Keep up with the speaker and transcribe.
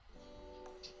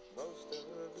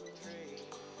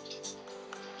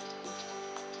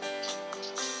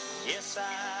Yes,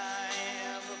 I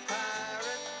am a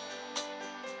pirate,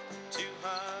 200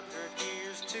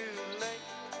 years too late.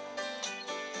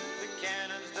 The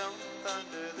cannons don't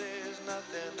thunder, there's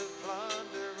nothing to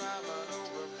plunder. I'm an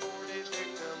over 40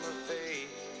 victim of fate,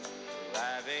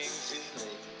 arriving too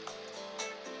late,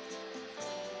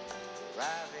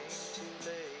 arriving too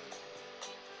late.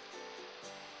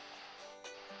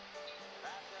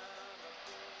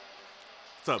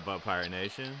 What's up, Bub Pirate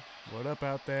Nation? What up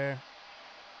out there?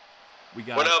 We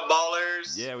got What up,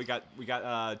 ballers? Yeah, we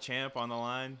got Champ on the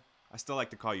line. I still like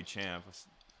to call you Champ.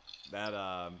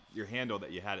 That your handle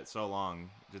that you had it so long,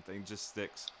 the thing just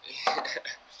sticks.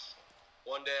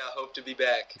 One day I hope to be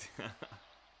back.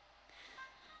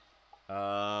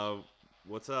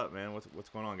 What's up, man? What's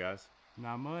going on, guys?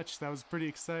 Not much. That was a pretty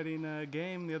exciting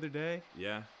game the other day.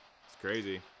 Yeah, it's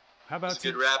crazy. How about It's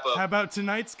a good wrap up. How about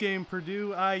tonight's game,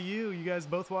 Purdue IU? You guys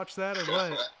both watch that or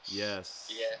what? Yes.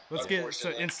 Yeah. Let's get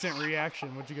some instant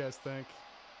reaction. What'd you guys think?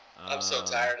 I'm so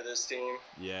tired of this team.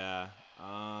 Yeah.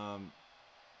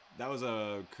 That was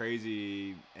a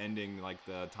crazy ending, like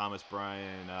the Thomas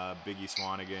Bryan, Biggie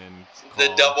Swanigan call.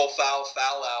 The double foul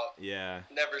out. Yeah.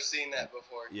 Never seen that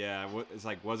before. Yeah. It's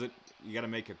like, was it? You got to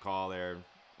make a call there.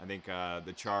 I think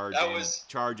the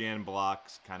charge and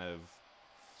blocks kind of.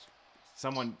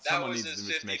 Someone needs to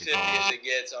just make a call. That was as 50-50 as it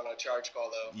gets on a charge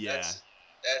call, though. Yeah.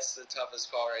 That's the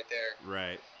toughest call right there.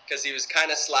 Right. Because he was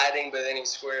kind of sliding, but then he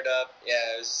squared up. Yeah,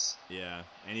 it was. Yeah,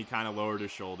 and he kind of lowered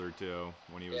his shoulder, too,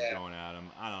 when he was going at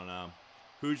him. I don't know.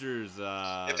 Hoosiers...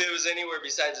 if it was anywhere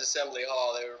besides Assembly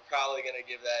Hall, they were probably going to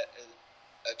give that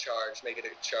a charge, make it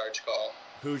a charge call.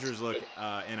 Hoosiers look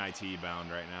NIT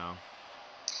bound right now.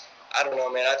 I don't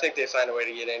know, man. I think they find a way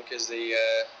to get in because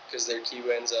their key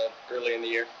wins early in the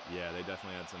year. Yeah, they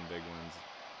definitely had some big wins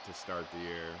to start the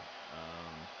year.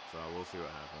 So we'll see what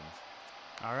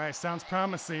happens. All right, sounds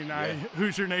promising. Yeah.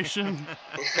 Hoosier Nation.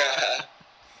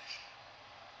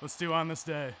 Let's do On This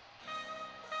Day.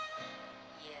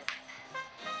 Yes.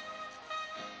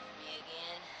 Me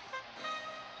again.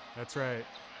 That's right.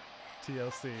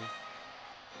 TLC.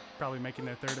 Probably making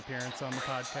their third appearance on the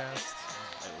podcast.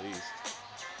 At least.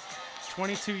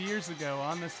 22 years ago,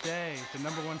 on this day, the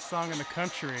number one song in the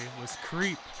country was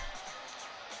Creep.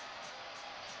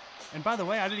 And by the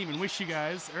way, I didn't even wish you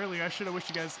guys earlier. I should have wished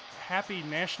you guys happy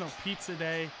National Pizza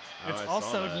Day. It's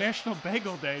also National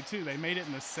Bagel Day, too. They made it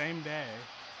in the same day.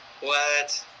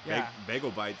 What? Yeah.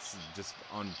 Bagel Bites just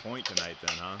on point tonight,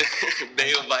 then, huh?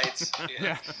 Bagel Bites.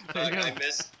 Yeah. I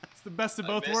missed. It's the best of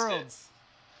both worlds.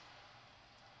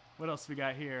 What else we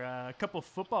got here? A couple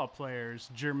football players.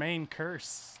 Jermaine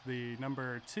Kearse, the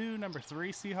number 2, number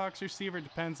 3 Seahawks receiver.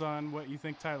 Depends on what you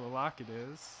think Tyler Lockett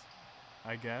is,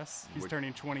 I guess. He's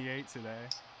turning 28 today.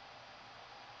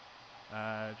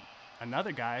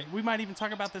 Another guy. We might even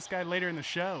talk about this guy later in the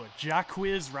show.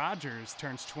 Jacquizz Rodgers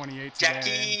turns 28 today.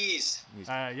 Jacquizz!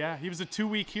 Yeah, he was a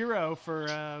 2-week hero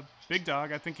for Big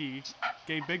Dog. I think he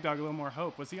gave Big Dog a little more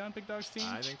hope. Was he on Big Dog's team?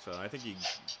 I think so. I think he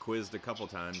quizzed a couple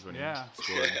times when he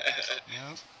scored.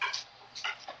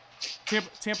 Yep.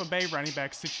 Tampa Bay running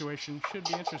back situation should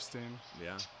be interesting.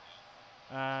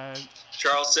 Yeah.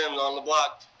 Charles Sims on the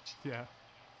block. Yeah.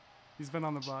 He's been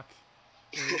on the block.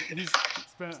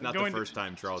 It's not the first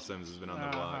time Charles Sims has been on the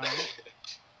block.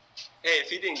 Hey, if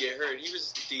he didn't get hurt, he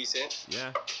was decent.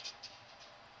 Yeah.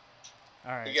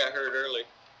 All right. He got hurt early.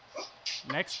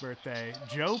 Next birthday,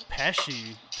 Joe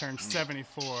Pesci turns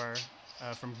 74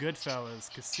 from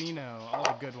Goodfellas, Casino, all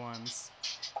the good ones.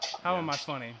 How am I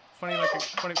funny? Funny like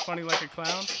a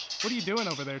clown? What are you doing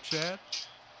over there, Chad?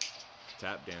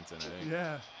 Tap dancing, I think.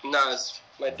 Yeah. No, it's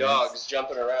my dog's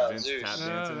jumping around. Vince Zeus. tap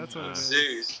dancing. That's what it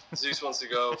is. Zeus wants to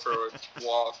go for a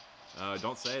walk.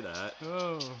 Don't say that.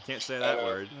 Oh. Can't say that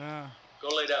word. Yeah.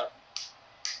 Go lay down.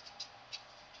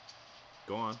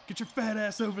 Go on. Get your fat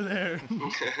ass over there.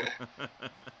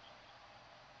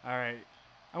 All right.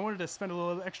 I wanted to spend a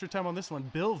little extra time on this one.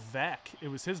 Bill Veeck. It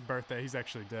was his birthday. He's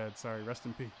actually dead. Sorry. Rest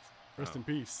in peace. Rest in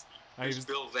peace. Who's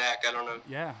Bill Veeck? I don't know.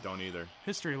 Yeah. Don't either.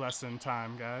 History lesson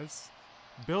time, guys.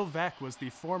 Bill Veeck was the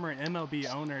former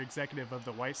MLB owner executive of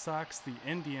the White Sox, the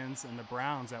Indians, and the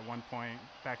Browns at one point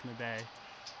back in the day.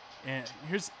 And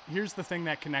here's the thing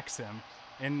that connects him.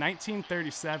 In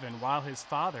 1937, while his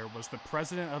father was the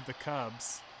president of the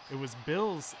Cubs, it was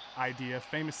Bill's idea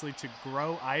famously to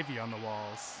grow ivy on the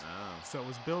walls. Oh. So it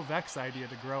was Bill Veeck's idea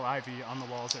to grow ivy on the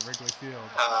walls at Wrigley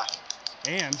Field.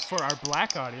 And for our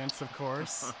black audience, of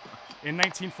course, in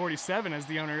 1947, as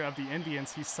the owner of the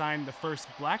Indians, he signed the first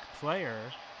black player,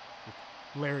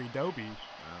 Larry Doby.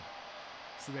 Wow.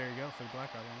 So there you go for the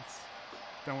black audience.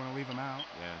 Don't want to leave him out.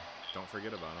 Yeah, don't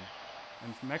forget about him.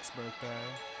 And next birthday.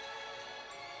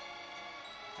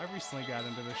 I recently got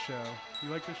into this show. You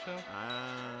like this show? I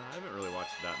haven't really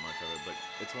watched that much of it, but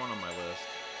it's one on my list.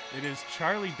 It is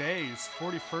Charlie Day's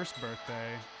 41st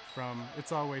birthday from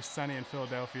It's Always Sunny in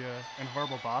Philadelphia and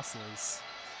Horrible Bosses.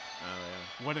 Oh,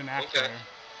 yeah. What an actor. Okay.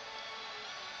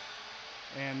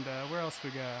 And where else we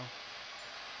go?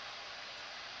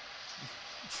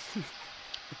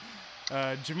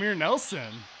 Jameer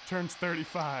Nelson turns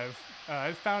 35.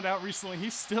 I found out recently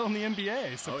he's still in the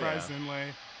NBA,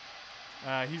 surprisingly.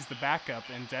 He's the backup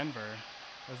in Denver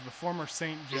as the former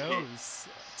St. Joe's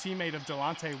teammate of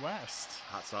Delonte West.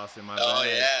 Hot sauce in my Oh,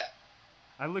 bag. yeah.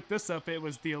 I looked this up. It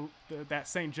was that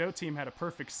St. Joe team had a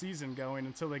perfect season going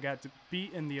until they got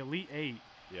beat in the Elite Eight.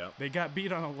 Yep. They got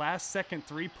beat on a last-second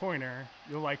three-pointer.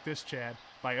 You'll like this, Chad.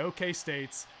 By OK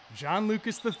State's John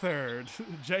Lucas III,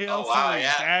 JL3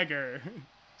 Dagger.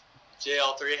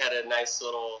 JL3 had a nice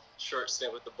little short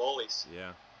stint with the Bullies.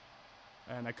 Yeah.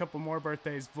 And a couple more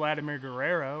birthdays. Vladimir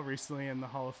Guerrero, recently in the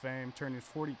Hall of Fame, turning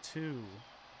 42.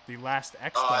 The last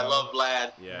Expo. Oh, I love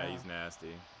Vlad. Yeah, he's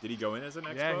nasty. Did he go in as an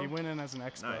Expo? Yeah, he went in as an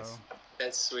Expo. Nice.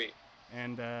 That's sweet.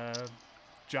 And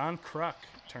John Kruk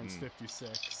turns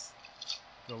 56.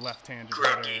 The left-handed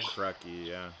Crucky. hitter. Crucky,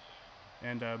 yeah.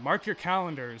 And mark your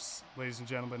calendars, ladies and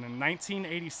gentlemen. In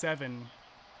 1987,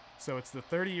 so it's the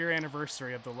 30-year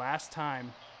anniversary of the last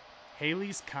time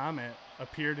Halley's Comet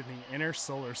appeared in the inner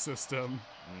solar system.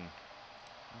 I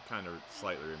kind of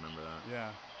slightly remember that.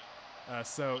 Yeah.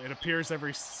 So it appears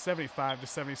every 75 to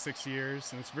 76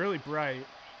 years, and it's really bright.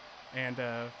 And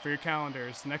for your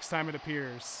calendars, next time it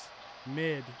appears,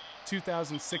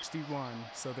 mid-2061.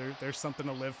 So there's something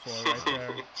to live for right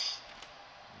there.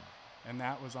 And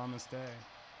that was on this day.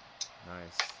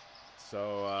 Nice.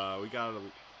 So we got a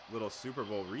little Super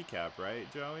Bowl recap, right,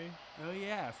 Joey? Oh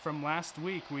yeah, from last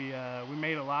week we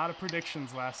made a lot of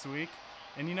predictions last week,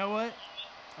 and you know what?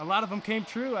 A lot of them came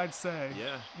true, I'd say.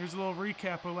 Yeah. Here's a little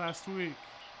recap of last week.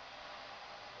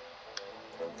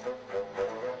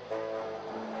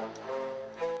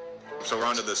 So we're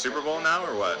on to the Super Bowl now,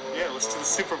 or what? Yeah, let's do the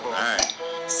Super Bowl. All right.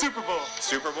 Super Bowl.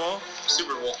 Super Bowl.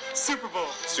 Super Bowl. Super Bowl.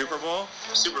 Super Bowl.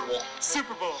 Super Bowl.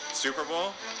 Super Bowl. Super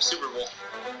Bowl. Super Bowl.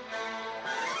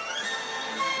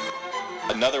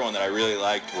 Another one that I really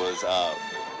liked was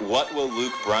what will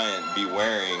Luke Bryant be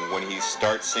wearing when he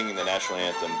starts singing the national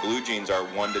anthem? Blue jeans are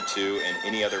 1 to 2, and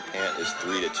any other pant is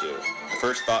 3 to 2. The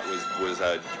first thought was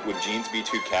would jeans be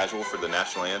too casual for the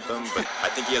national anthem? But I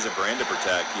think he has a brand to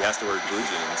protect. He has to wear blue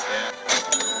jeans. Yeah.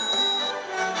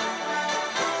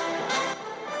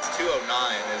 209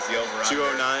 is the over-under.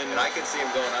 209. And I could see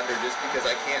him going under just because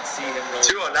I can't see him really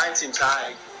 209 seems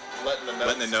high.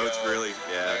 letting the notes go. Really,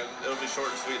 yeah. It'll be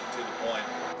short and sweet and to the point.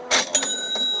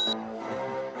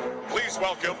 Please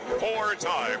welcome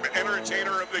four-time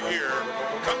Entertainer of the Year,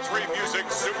 country music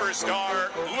superstar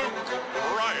Luke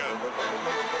Bryan.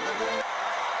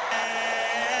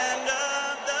 Land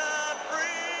of the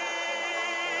free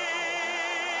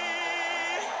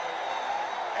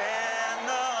and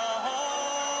the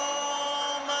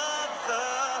home of the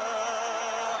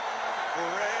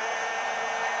brave.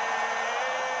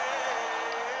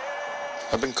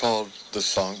 I've been called the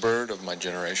songbird of my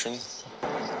generation.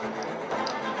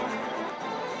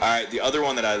 All right, the other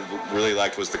one that I really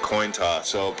liked was the coin toss.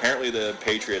 So apparently the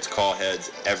Patriots call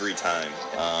heads every time.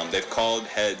 They've called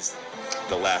heads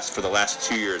for the last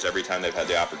 2 years every time they've had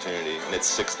the opportunity, and it's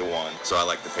 6-1. So I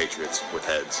like the Patriots with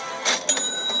heads.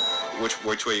 Which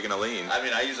way are you gonna lean? I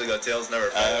mean, I usually go tails,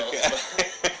 never fails. Okay.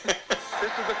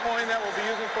 This is the coin that we'll be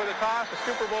using for the toss. The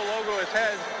Super Bowl logo is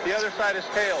heads. The other side is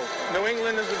tails. New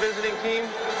England is the visiting team.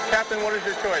 Captain, what is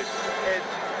your choice? Heads.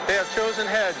 They have chosen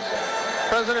heads.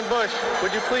 President Bush,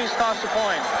 would you please toss the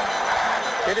coin?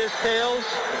 It is tails.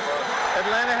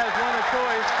 Atlanta has won a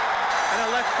choice and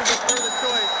elects to defer the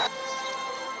choice.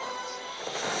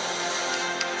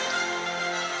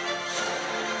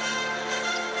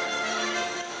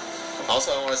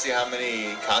 Also, I want to see how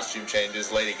many costume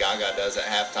changes Lady Gaga does at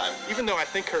halftime. Even though I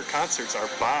think her concerts are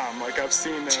bomb, like I've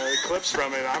seen clips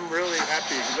from it, I'm really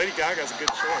happy. Lady Gaga's a good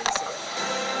choice.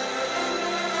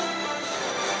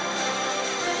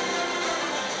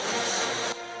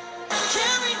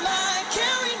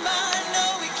 Can't read mine,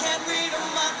 no, we can't read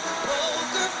on my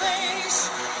poker face.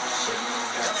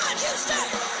 Come on, Houston!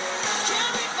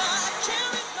 Can't read mine.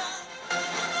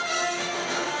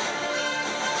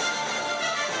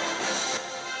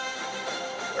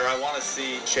 Or I want to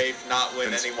see Chafe not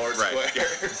win any more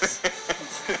squares.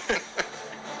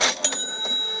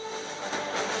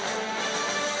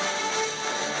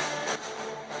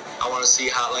 I want to see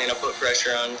Hotlanta put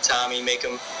pressure on Tommy, make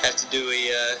him have to do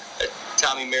a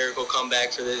Tommy Miracle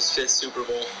comeback for his 5th Super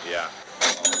Bowl. Yeah.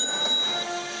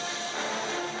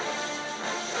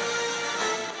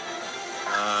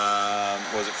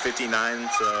 was it 59?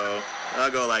 So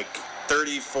I'll go like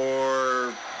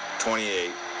 34-28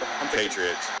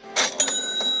 Patriots.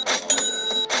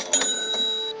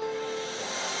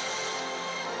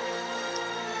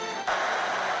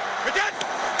 Again!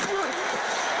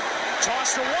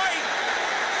 Toss to White.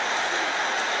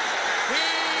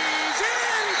 He's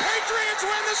in! Patriots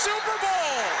win the Super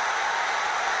Bowl!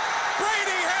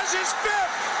 Brady has his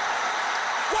 5th!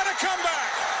 What a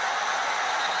comeback!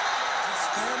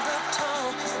 Stand up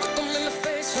tall, look them in the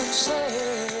face and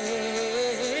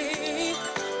say,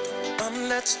 I'm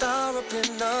that star up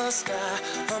in the sky,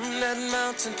 I'm that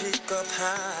mountain peak up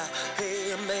high.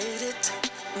 Hey, I made it,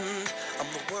 I'm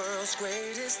the world's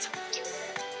greatest,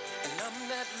 and I'm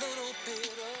that little bit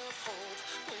of hope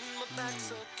when my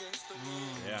back's against the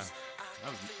wall. Yeah,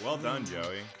 that was well done,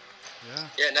 Joey.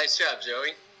 Yeah, nice job,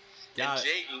 Joey. Got and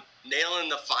Jake nailing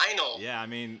the final. Yeah, I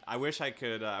mean, I wish I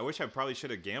could. I wish I probably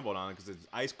should have gambled on it because it's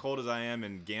ice cold as I am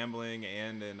in gambling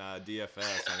and in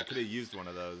DFS. And I could have used one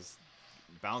of those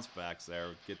bounce backs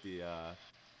there. Get the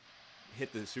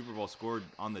hit the Super Bowl score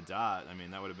on the dot. I mean,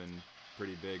 that would have been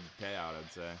pretty big payout, I'd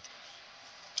say.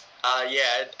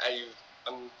 Yeah,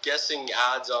 I'm guessing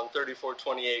odds on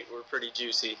 34-28 were pretty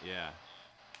juicy. Yeah,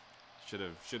 should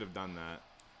have done that.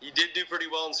 You did do pretty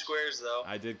well in squares, though.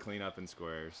 I did clean up in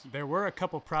squares. There were a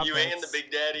couple prop you bets. and the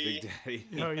Big Daddy. Big Daddy.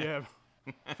 Oh, yeah.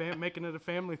 Making it a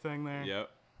family thing there.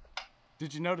 Yep.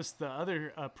 Did you notice the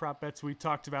other prop bets we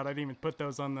talked about? I didn't even put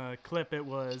those on the clip. It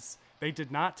was, they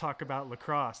did not talk about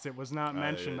lacrosse. It was not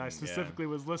mentioned. I specifically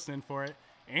was listening for it.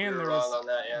 And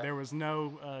there was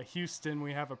no Houston,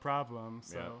 we have a problem.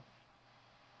 So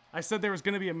I said there was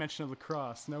going to be a mention of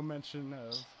lacrosse. No mention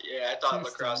of Yeah, I thought Houston.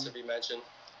 lacrosse would be mentioned.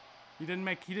 He didn't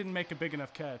make a big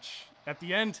enough catch. At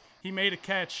the end, he made a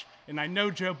catch, and I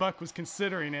know Joe Buck was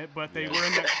considering it, but they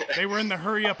were in the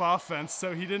hurry up offense,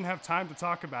 so he didn't have time to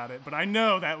talk about it. But I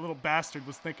know that little bastard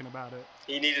was thinking about it.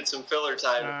 He needed some filler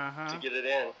time to get it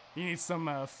in. He needs some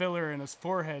filler in his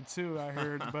forehead too, I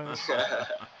heard. But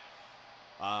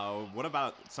what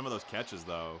about some of those catches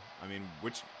though? I mean,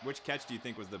 which catch do you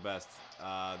think was the best?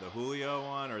 The Julio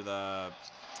one or the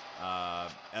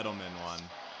Edelman one?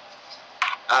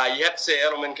 You have to say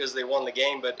Edelman because they won the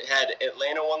game, but had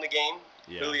Atlanta won the game,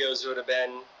 Julio's would have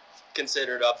been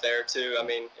considered up there too. I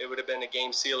mean, it would have been a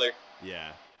game sealer.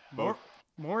 Yeah.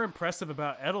 More impressive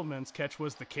about Edelman's catch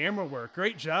was the camera work.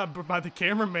 Great job by the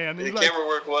cameraman. Camera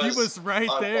work was he was right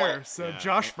there. Point. So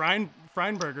Josh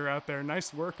Feinberger out there,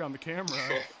 nice work on the camera.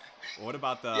 What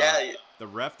about the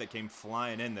ref that came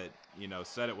flying in that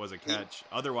said it was a catch?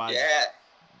 Otherwise,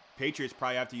 Patriots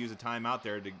probably have to use a timeout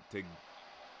there to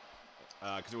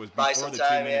because it was before the 2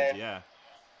 minutes. Yeah.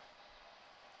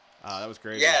 That was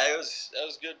crazy. Yeah, that was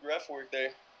good ref work there.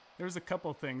 There was a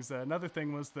couple things. Another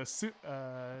thing was to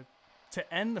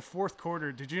end the fourth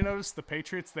quarter. Did you notice the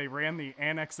Patriots? They ran the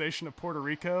annexation of Puerto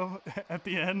Rico at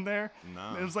the end there.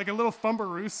 No. It was like a little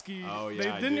Fumbarooski. Oh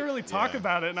yeah. They didn't really talk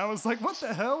about it, and I was like, "What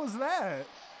the hell was that?"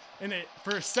 And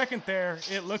for a second there,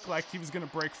 it looked like he was gonna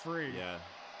break free. Yeah.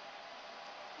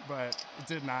 But it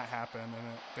did not happen,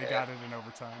 and they got it in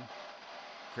overtime.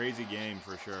 Crazy game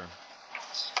for sure.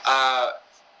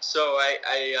 So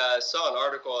I saw an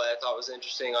article that I thought was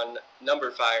interesting on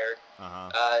Number Fire.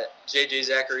 JJ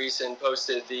Zachariason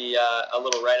posted a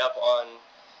little write-up on.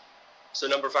 So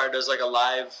Number Fire does like a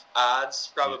live odds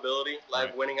probability,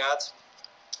 winning odds,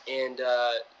 and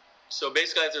so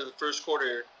basically after the first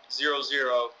quarter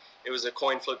 0-0, it was a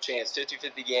coin flip chance,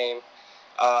 50-50 game.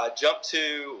 Jump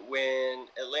to when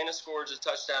Atlanta scores a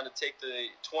touchdown to take the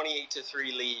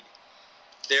 28-3 lead.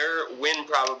 Their win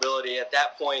probability at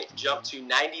that point jumped to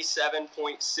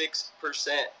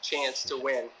 97.6% chance to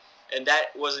win, and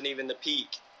that wasn't even the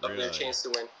peak of their chance to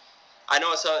win. I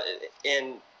know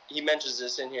and he mentions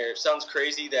this in here. It sounds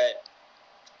crazy that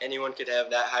anyone could have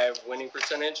that high of winning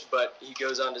percentage, but he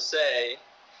goes on to say,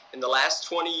 in the last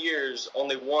 20 years,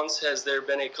 only once has there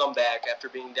been a comeback after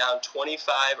being down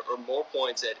 25 or more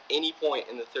points at any point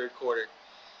in the third quarter.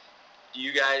 Do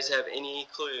you guys have any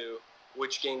clue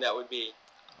which game that would be?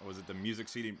 Was it the Music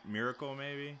City Miracle,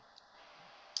 maybe?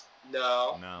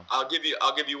 No. I'll give you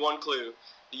one clue.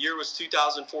 The year was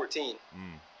 2014.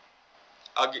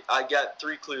 I got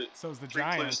 3 clues. So it was the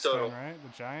Giants, then, right? The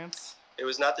Giants? It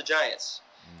was not the Giants.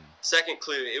 Second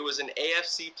clue, it was an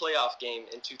AFC playoff game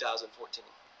in 2014.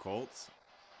 Colts,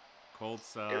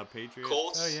 Patriots.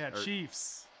 Colts. Oh yeah,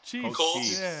 Chiefs.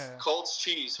 Colts. Yeah. Colts,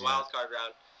 Chiefs. Wild card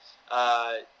round.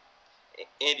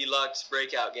 Andy Luck's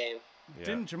breakout game. Yeah.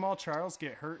 Didn't Jamal Charles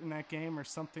get hurt in that game or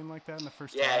something like that in the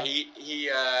first? Yeah, he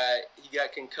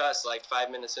got concussed like 5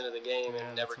 minutes into the game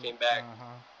and never came back.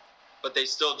 But they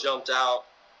still jumped out,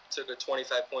 took a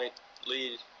 25-point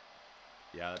lead.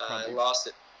 Yeah, and lost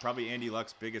it. Probably Andy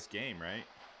Luck's biggest game, right?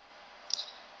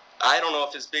 I don't know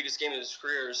if his biggest game of his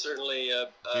career is certainly a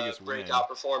breakout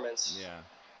performance. Yeah.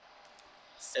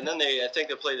 And then I think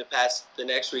they played the Pats the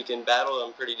next week and battled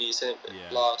them pretty decent, but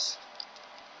lost.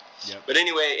 Yep. But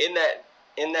anyway, in that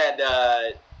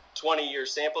 20-year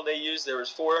sample they used, there was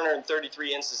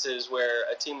 433 instances where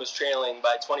a team was trailing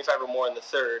by 25 or more in the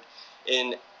third.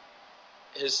 And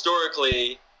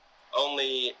historically,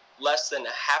 only less than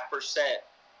 0.5%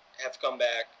 have come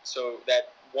back. So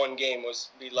that one game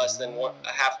be less than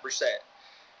 0.5%.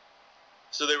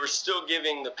 So they were still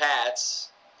giving the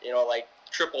Pats, like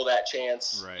triple that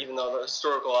chance, even though the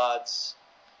historical odds,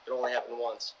 it only happened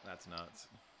once. That's nuts.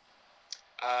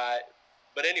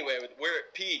 But anyway, where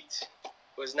it peaked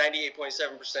was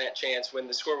 98.7% chance when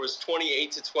the score was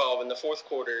 28-12 in the fourth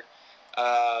quarter.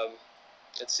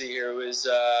 Let's see here. It was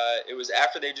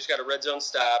after they just got a red zone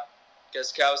stop.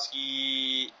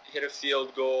 Gostkowski hit a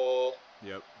field goal.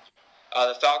 Yep.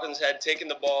 The Falcons had taken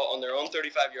the ball on their own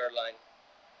 35-yard line.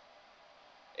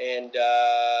 And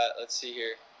let's see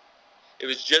here. It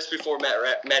was just before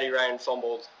Matty Ryan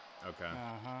fumbled. Okay.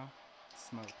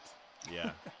 Smoked.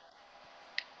 Yeah.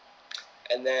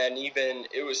 And then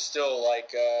it was still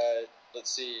like,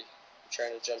 let's see. I'm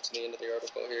trying to jump to the end of the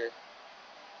article here.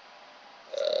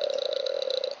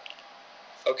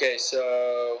 Okay,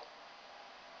 so...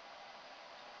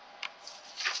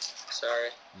 Sorry.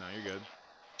 No, you're good.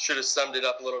 Should have summed it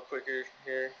up a little quicker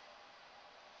here.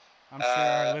 I'm sure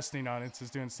our listening audience is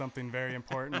doing something very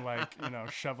important, like,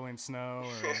 shoveling snow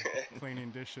or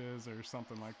cleaning dishes or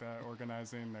something like that,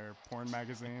 organizing their porn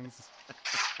magazines.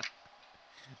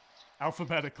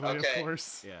 Alphabetically, of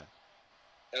course. Yeah.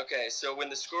 Okay, so when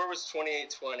the score was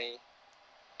 28-20,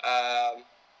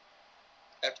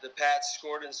 after the Pats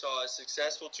scored and saw a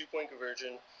successful two-point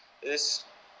conversion, this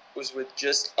was with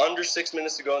just under 6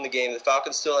 minutes to go in the game. The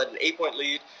Falcons still had an 8-point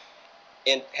lead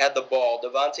and had the ball.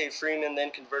 Devontae Freeman then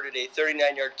converted a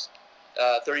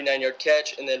 39-yard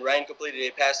catch, and then Ryan completed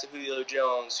a pass to Julio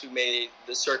Jones, who made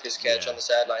the circus catch on the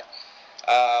sideline.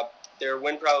 Their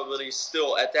win probability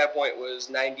still at that point was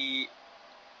 97%,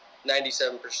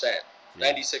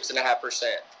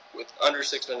 96.5%, with under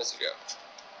 6 minutes to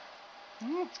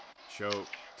go.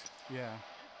 Choked. Yeah.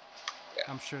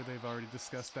 I'm sure they've already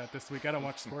discussed that this week. I don't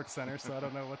watch SportsCenter, so I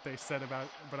don't know what they said about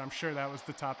it, but I'm sure that was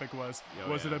the topic was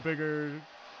it a bigger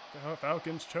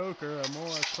Falcons choke or a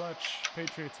more clutch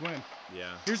Patriots win?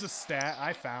 Yeah. Here's a stat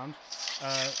I found.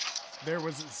 There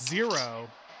was 0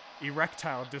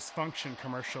 erectile dysfunction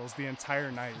commercials the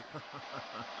entire night.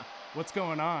 What's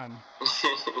going on?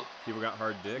 People got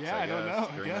hard dicks, I don't know.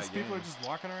 I guess people are just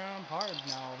walking around hard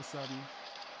now all of a sudden.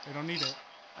 They don't need it.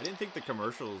 I didn't think the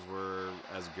commercials were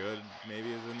as good,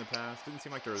 maybe, as in the past. Didn't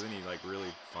seem like there was any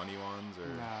really funny ones or.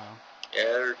 No.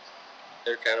 Yeah,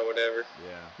 they're kind of whatever.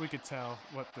 Yeah. We could tell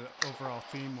what the overall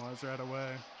theme was right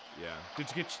away. Yeah.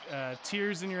 Did you get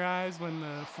tears in your eyes when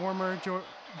the former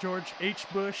George H.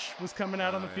 Bush was coming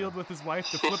out on the field with his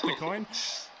wife to flip the coin?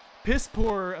 Piss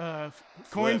poor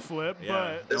coin flip,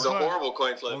 but it was a horrible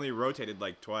coin flip. Only rotated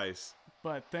twice.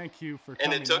 But thank you for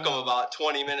coming. And it took them about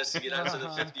 20 minutes to get out to the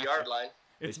 50-yard line.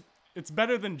 It's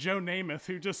better than Joe Namath,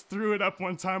 who just threw it up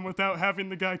one time without having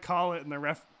the guy call it, and the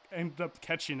ref ended up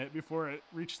catching it before it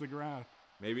reached the ground.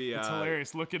 Maybe it's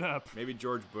hilarious. Look it up. Maybe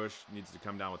George Bush needs to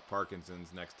come down with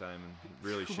Parkinson's next time and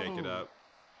really shake it up.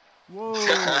 Whoa.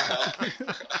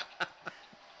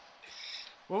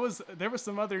 There was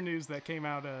some other news that came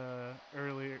out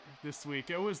earlier this week.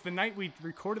 It was the night we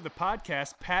recorded the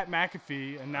podcast. Pat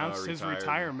McAfee announced his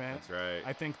retirement. That's right.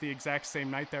 I think the exact same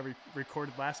night that we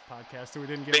recorded last podcast, so we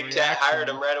didn't get Big Tat hired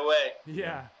him right away.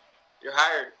 Yeah. You're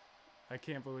hired. I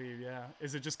can't believe,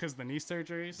 Is it just because of the knee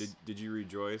surgeries? Did you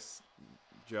rejoice,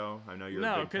 Joe? I know you're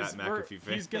a big Pat McAfee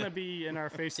fan. He's going to be in our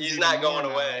faces. He's not going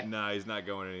away. No, he's not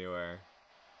going anywhere.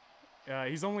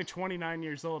 He's only 29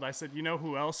 years old. I said, you know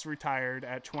who else retired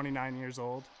at 29 years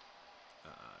old?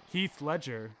 Heath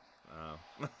Ledger. Oh.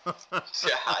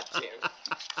 God damn.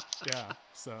 Yeah,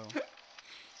 so.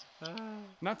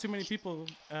 Not too many people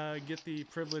get the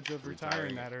privilege of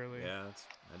retiring that early. Yeah,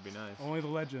 that'd be nice. Only the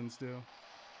legends do.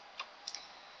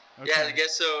 Okay. Yeah, I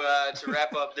guess so. To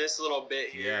wrap up this little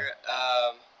bit here,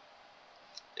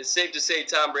 it's safe to say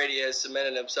Tom Brady has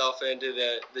cemented himself into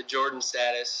the Jordan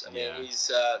status. I mean,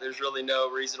 he's there's really no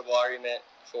reasonable argument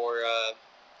for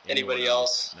anybody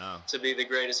else to be the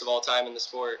greatest of all time in the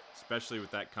sport. Especially with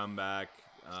that comeback.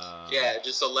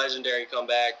 Just a legendary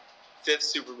comeback. 5th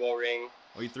Super Bowl ring.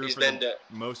 Well, he threw for the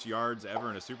most yards ever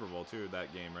in a Super Bowl, too,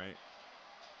 that game, right?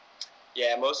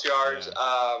 Yeah, most yards.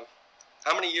 Yeah.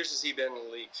 How many years has he been in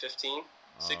the league? 15?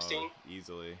 16?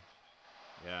 Easily.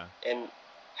 Yeah. And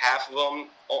half of them,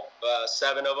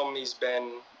 7 of them, he's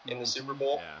been in the Super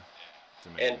Bowl. Yeah. It's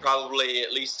amazing. And probably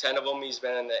at least 10 of them, he's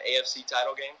been in the AFC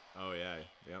title game. Oh yeah.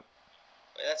 Yep.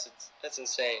 That's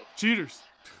insane. Cheaters.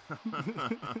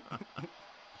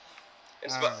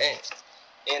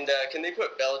 And can they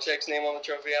put Belichick's name on the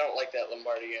trophy? I don't like that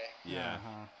Lombardi guy. Yeah.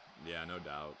 Yeah, no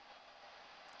doubt.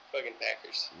 Fucking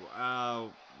Packers.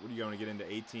 What are you going to get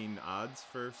into 18 odds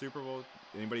for Super Bowl?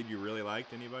 Anybody you really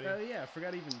liked? Anybody? Yeah, I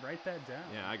forgot to even write that down.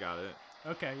 Yeah, I got it.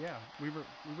 Okay, yeah, we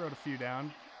wrote a few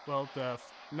down. Well, the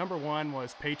number one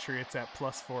was Patriots at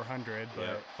plus 400,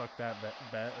 but fuck that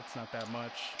bet. It's not that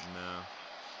much. No.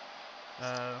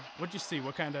 What'd you see?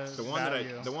 What kind of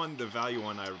the value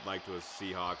one I liked was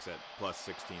Seahawks at plus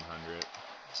 1,600.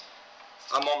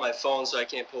 I'm on my phone, so I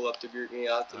can't pull up the group me.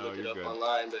 I'll have to look it up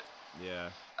online. But yeah.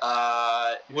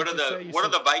 What are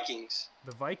the Vikings?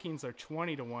 The Vikings are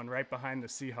 20-1, right behind the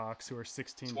Seahawks, who are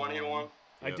 16-1. 20-1.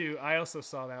 Yep. I also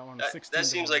saw that one. 16. That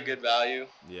seems like good value.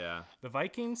 Yeah. The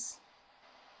Vikings.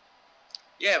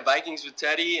 Yeah, Vikings with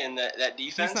Teddy and that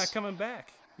defense. He's not coming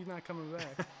back.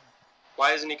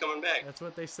 Why isn't he coming back? That's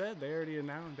what they said. They already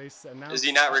announced. Is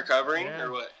he not recovering or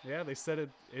what? Yeah, they said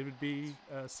it would be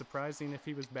surprising if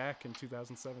he was back in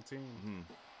 2017. Mm-hmm.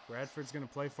 Bradford's going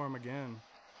to play for him again.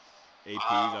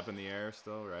 AP's up in the air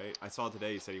still, right? I saw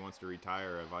today he said he wants to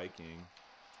retire a Viking.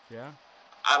 Yeah?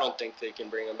 I don't think they can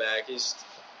bring him back. It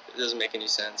doesn't make any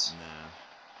sense. Nah.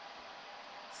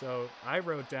 So I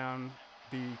wrote down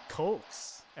the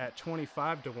Colts at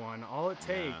 25-1. All it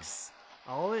takes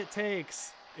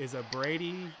is a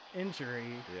Brady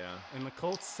injury. Yeah. And the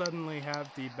Colts suddenly have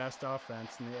the best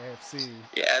offense in the AFC.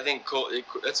 Yeah, I think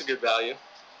that's a good value.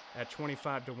 At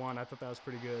 25-1, I thought that was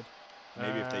pretty good.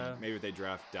 Maybe if they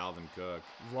draft Dalvin Cook.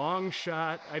 Long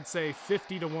shot, I'd say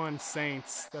 50-1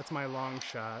 Saints. That's my long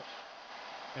shot.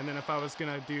 And then if I was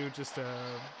gonna do just a,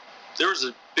 there was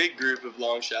a big group of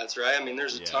long shots, right? I mean,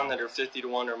 there's a ton that are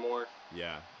 50-1 or more.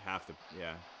 Yeah,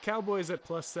 Cowboys at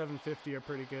plus 750 are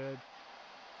pretty good.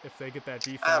 If they get that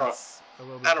defense a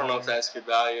little bit. I don't know if that's good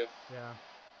value. Yeah.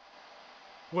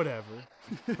 Whatever.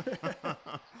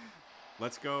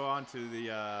 Let's go on to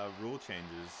the rule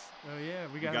changes. Oh yeah,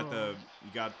 you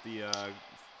got the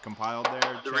compiled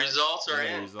there. The results are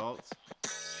in. The results.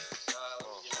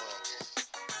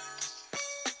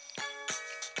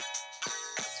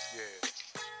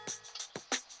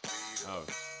 Oh,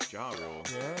 jaw rule.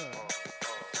 Yeah.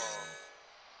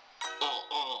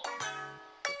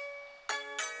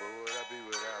 Where would I be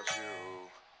without you?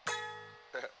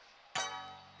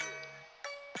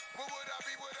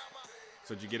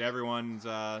 So did you get everyone's?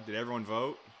 Did everyone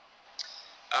vote?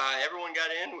 Everyone got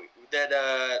in. That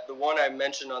the one I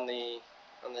mentioned on the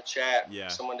chat. Yeah.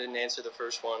 Someone didn't answer the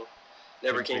first one.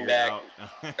 Never came back.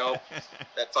 Nope.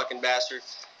 That fucking bastard.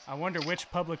 I wonder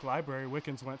which public library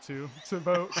Wickens went to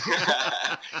vote.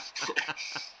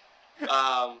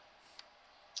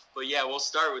 But yeah, we'll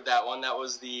start with that one. That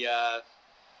was the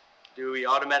do we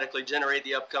automatically generate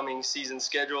the upcoming season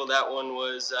schedule? That one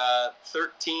was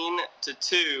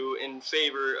 13-2 in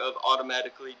favor of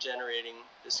automatically generating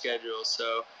the schedule.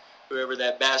 So whoever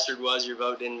that bastard was, your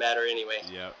vote didn't matter anyway.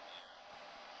 Yep.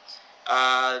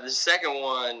 The second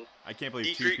one. I can't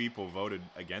believe 2 people voted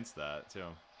against that too.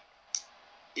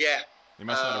 Yeah. They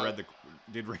must not have read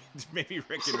maybe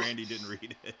Rick and Randy didn't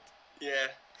read it. Yeah,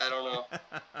 I don't know.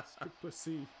 Let's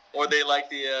see. Or they like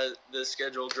the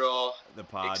schedule draw. The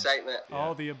pod. Excitement. Yeah.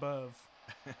 All the above.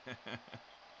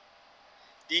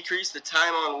 Decrease the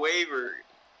time on waiver.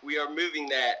 We are moving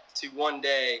that to 1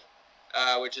 day,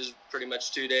 which is pretty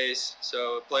much 2 days.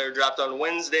 So a player dropped on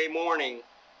Wednesday morning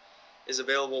is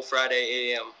available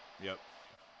Friday a.m. Yep.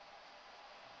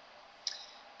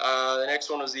 The next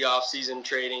one was the off-season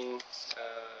trading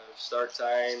start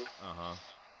time.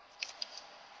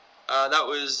 That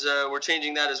was we're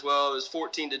changing that as well. It was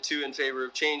 14-2 in favor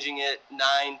of changing it,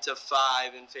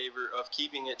 9-5 in favor of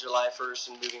keeping it July 1st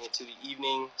and moving it to the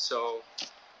evening. So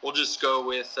we'll just go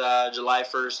with July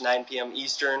 1st, 9 p.m.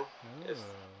 Eastern.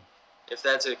 If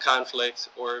that's a conflict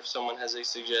or if someone has a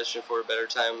suggestion for a better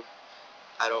time,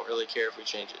 I don't really care if we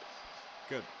change it.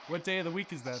 Good. What day of the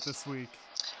week is that this week?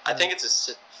 I think it's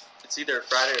either a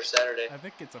Friday or Saturday. I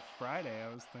think it's a Friday.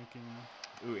 I was thinking.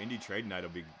 Ooh, Indie Trade Night will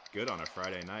be good on a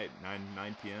Friday night,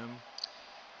 9 p.m.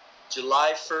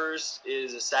 July 1st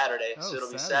is a Saturday, so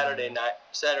it'll be Saturday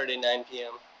 9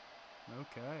 p.m.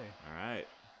 Okay. All right.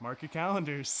 Mark your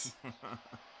calendars.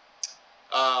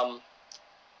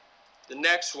 The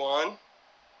next one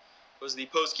was the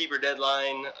postkeeper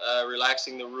deadline,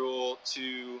 relaxing the rule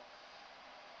to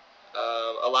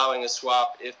allowing a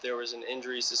swap if there was an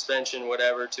injury, suspension,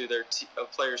 whatever, to their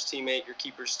player's teammate, your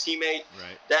keeper's teammate.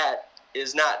 Right. That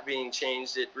is not being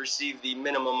changed. It received the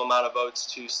minimum amount of votes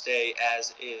to stay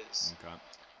as is. Okay.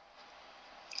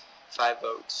 5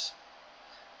 votes.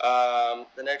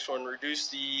 The next one, reduce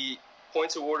the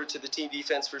points awarded to the team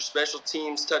defense for special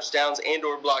teams, touchdowns,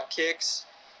 and/or block kicks.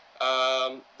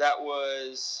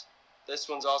 This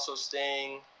one's also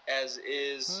staying as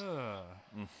is.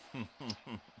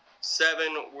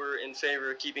 7 were in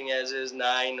favor of keeping as is.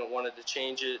 9 wanted to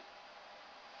change it.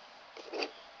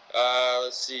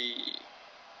 Let's see.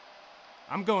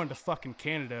 I'm going to fucking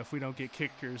Canada if we don't get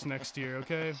kickers next year,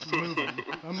 okay?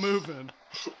 I'm moving.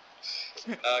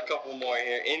 A couple more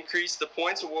here. Increase the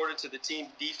points awarded to the team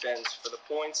defense for the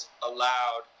points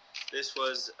allowed. This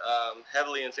was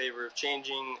heavily in favor of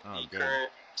changing the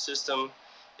current system.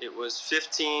 It was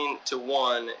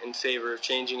 15-1 in favor of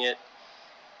changing it.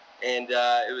 And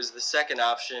it was the second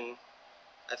option.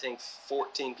 I think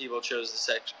 14 people chose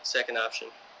the second option.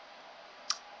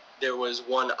 There was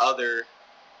one other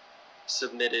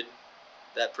submitted.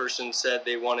 That person said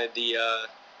they wanted the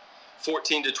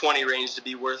 14 to 20 range to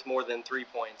be worth more than 3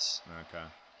 points. Okay.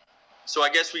 So I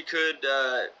guess we could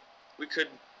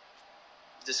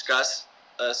discuss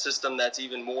a system that's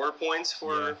even more points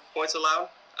for points allowed.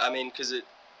 I mean, because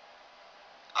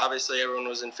obviously everyone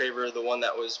was in favor of the one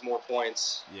that was more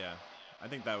points. Yeah, I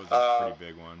think that was a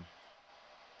pretty big one.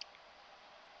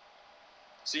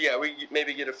 So yeah, we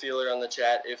maybe get a feeler on the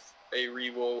chat if a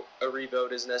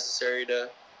revote is necessary to.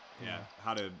 Yeah,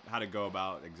 how to go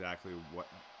about exactly what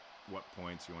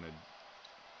points you wanted.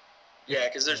 Yeah,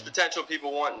 because there's potential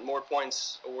people want more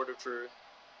points awarded for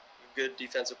good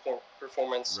defensive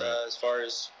performance as far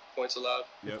as points allowed.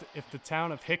 Yep. If the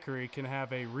town of Hickory can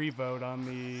have a revote on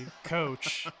the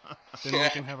coach, then we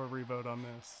can have a revote on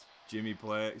this. Jimmy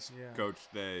plays, Coach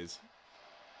stays.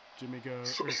 Jimmy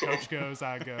goes, or Coach goes,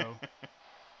 I go.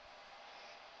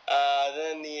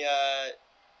 Then the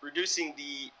reducing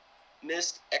the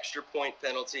missed extra point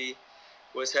penalty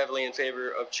was heavily in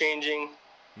favor of changing.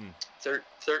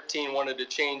 13 wanted to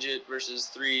change it versus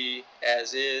 3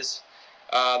 as is.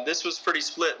 This was pretty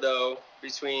split though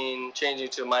between changing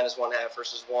to -1/2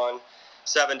 versus 1.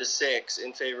 7-6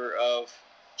 in favor of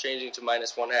changing to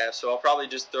 -1/2. So I'll probably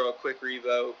just throw a quick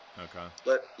revote. Okay.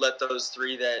 Let those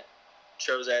 3 that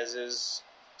chose as is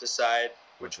decide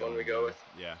which one we go with.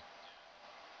 Yeah.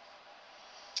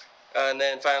 And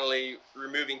then finally,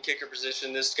 removing kicker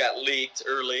position. This got leaked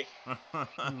early.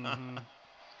 Mm-hmm.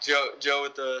 Joe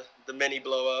with the mini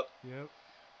blow up. Yep.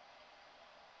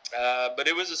 But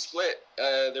it was a split.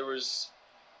 There was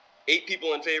 8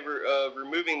 people in favor of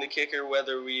removing the kicker,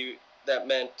 whether that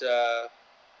meant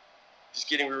just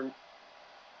getting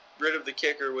rid of the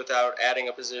kicker without adding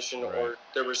a position, or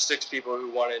there were 6 people who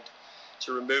wanted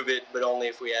to remove it, but only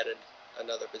if we added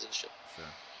another position. Sure.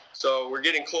 So we're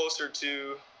getting closer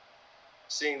to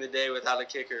seeing the day without a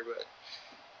kicker, but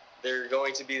they're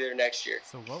going to be there next year.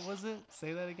 So what was it?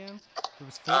 Say that again. It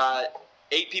was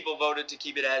 8 people voted to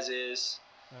keep it as is.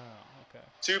 Oh, okay.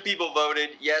 2 people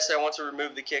voted, yes, I want to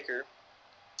remove the kicker.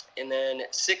 And then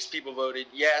 6 people voted,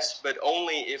 yes, but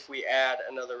only if we add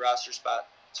another roster spot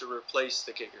to replace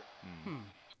the kicker.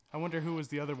 I wonder who was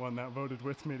the other one that voted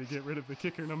with me to get rid of the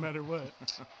kicker no matter what.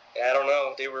 I don't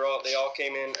know. They all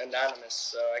came in anonymous,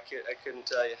 so I couldn't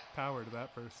tell you. Power to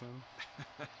that person.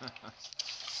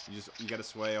 You got to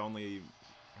sway only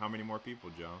how many more people,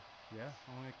 Joe? Yeah,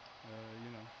 only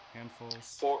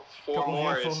handfuls. 4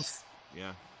 more. Handfuls.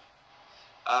 Yeah.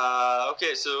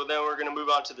 Okay, so then we're gonna move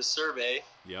on to the survey.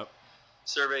 Yep.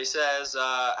 Survey says,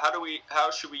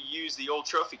 how should we use the old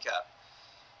trophy cup?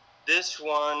 This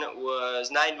one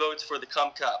was 9 votes for the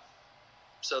Cum Cup.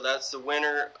 So that's the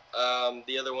winner.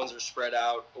 The other ones are spread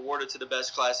out. Awarded to the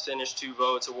best class finish, 2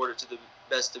 votes. Awarded to the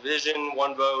best division,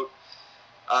 1 vote.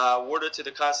 Awarded to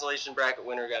the consolation bracket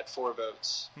winner, got 4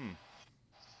 votes.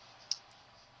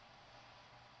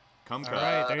 Cum Cup. All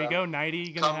right, there you go. Nighty,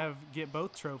 you're going to get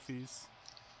both trophies.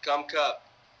 Cum Cup.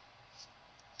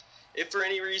 If for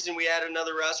any reason we add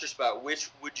another roster spot, which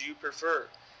would you prefer?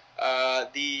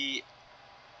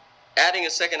 Adding a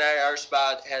second IR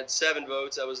spot had 7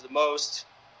 votes. That was the most.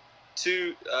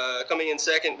 2 coming in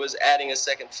second was adding a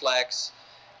second flex.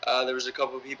 There was a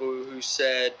couple of people who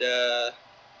said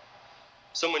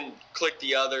someone clicked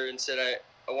the other and said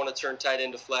I want to turn tight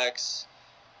end to flex,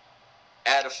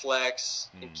 add a flex,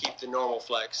 and keep the normal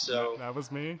flex. So that was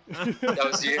me. That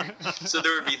was you. So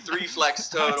there would be 3 flex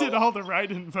total. I did all the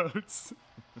write-in votes.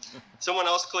 Someone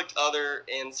else clicked other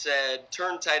and said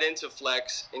turn tight end to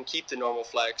flex and keep the normal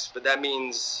flex, but that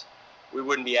means we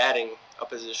wouldn't be adding a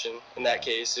position. In that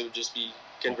case, it would just be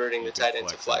converting the tight end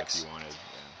to flex. If you wanted.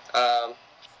 Yeah.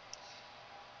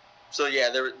 So yeah,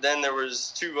 there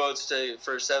was 2 votes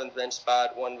for a 7th bench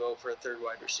spot, 1 vote for a 3rd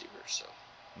wide receiver. So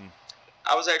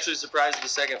I was actually surprised the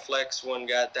 2nd flex one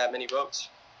got that many votes,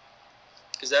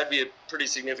 because that'd be a pretty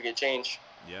significant change.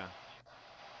 Yeah.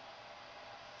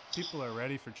 People are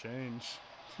ready for change.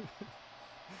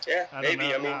 Yeah,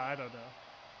 maybe. I don't know.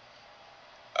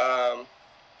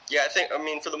 Yeah, I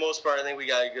mean, for the most part, I think we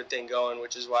got a good thing going,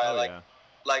 which is why I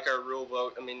like our rule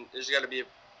vote. I mean, there's got to be a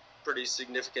pretty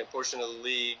significant portion of the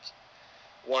league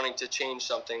wanting to change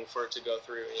something for it to go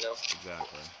through, you know?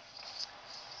 Exactly.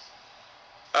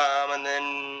 And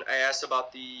then I asked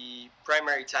about the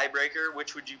primary tiebreaker.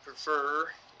 Which would you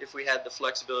prefer if we had the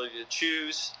flexibility to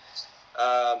choose?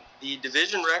 The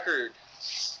division record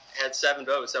had 7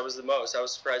 votes. That was the most. I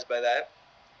was surprised by that.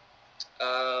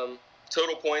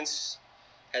 Total points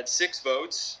had 6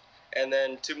 votes. And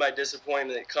then, to my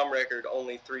disappointment, come record,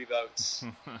 only 3 votes.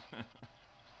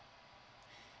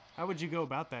 How would you go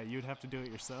about that? You'd have to do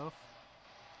it yourself?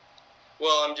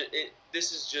 Well,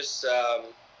 this is just,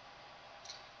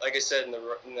 like I said in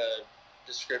the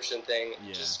description thing,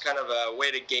 just kind of a way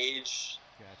to gauge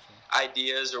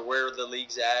ideas or where the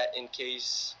league's at in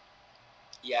case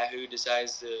Yahoo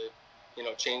decides to,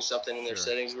 change something in their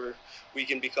settings where we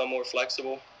can become more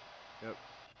flexible. Yep.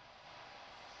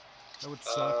 That would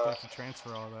suck to have to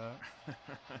transfer all that.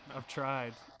 I've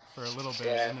tried for a little bit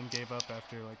and then gave up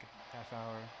after like a half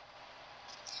hour.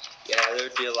 Yeah, there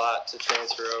would be a lot to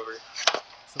transfer over.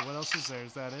 So what else is there?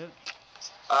 Is that it?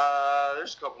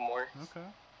 There's a couple more. Okay.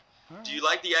 All right. Do you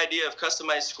like the idea of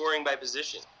customized scoring by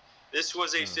position? This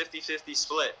was a 50-50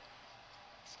 split.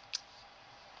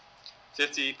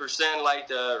 50%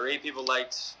 liked, or 8 people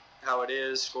liked how it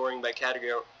is, scoring by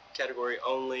category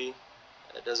only.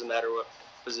 It doesn't matter what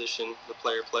position the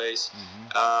player plays.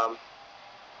 Mm-hmm.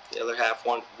 The other half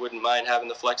wouldn't mind having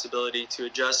the flexibility to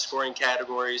adjust scoring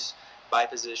categories by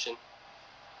position.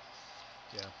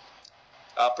 Yeah.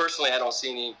 Personally, I don't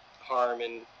see any harm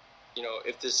in,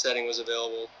 if this setting was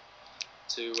available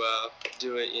to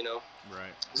do it,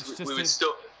 Right. We would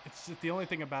still. It's just, the only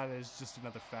thing about it is just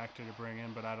another factor to bring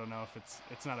in, but I don't know if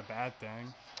it's not a bad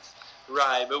thing.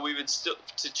 Right, but we would still,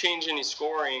 to change any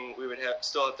scoring, we would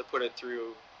still have to put it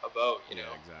through a vote.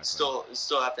 Yeah, exactly.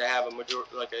 Still have to have a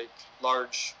a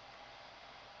large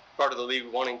part of the league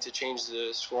wanting to change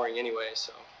the scoring anyway.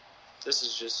 So this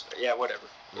is just whatever.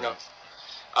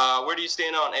 Where do you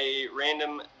stand on a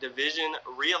random division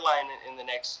realignment in the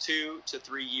next 2 to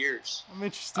 3 years? I'm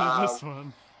interested in this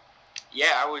one.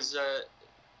 Yeah, I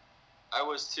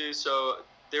was too. So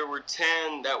there were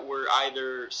 10 that were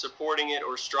either supporting it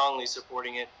or strongly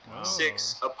supporting it. Wow.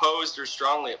 6 opposed or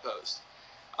strongly opposed.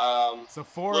 So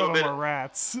 4 of them are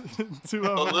rats. 2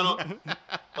 of them.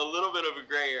 A little bit of a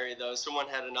gray area though. Someone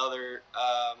had another.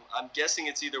 I'm guessing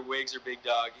it's either Wiggs or Big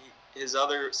Dog. His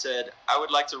other said, "I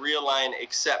would like to realign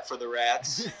except for the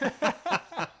rats."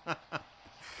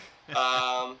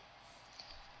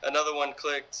 Another one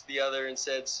clicked the other and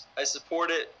said, "I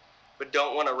support it, but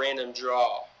don't want a random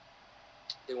draw.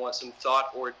 They want some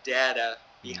thought or data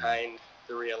behind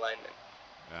the realignment."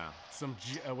 Yeah. Some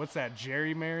what's that?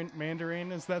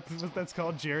 Gerrymandering? Is that what that's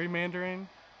called? Gerrymandering?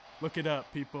 Look it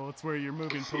up, people. It's where you're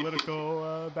moving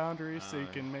political boundaries so you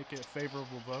can make it a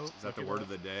favorable vote. Is that the word of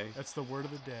the day? That's the word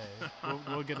of the day.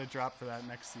 We'll get a drop for that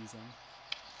next season.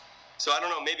 So I don't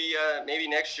know. Maybe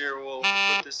next year we'll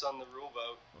put this on the rule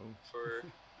vote for.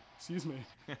 Excuse me.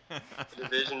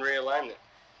 Division realignment.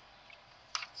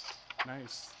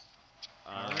 Nice.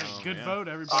 All right. Good vote,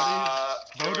 everybody.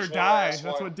 Vote or die. That's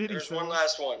what Diddy said. One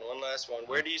last one.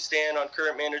 Where do you stand on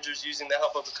current managers using the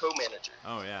help of a co-manager?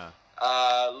 Oh, yeah.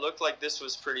 Looked like this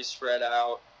was pretty spread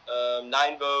out.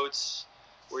 9 votes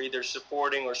were either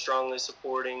supporting or strongly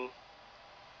supporting.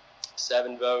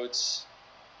 7 votes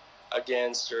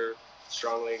against or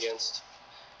strongly against.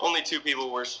 Only 2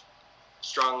 people were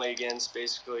strongly against,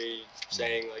 basically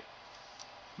saying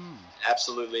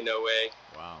absolutely no way.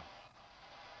 Wow.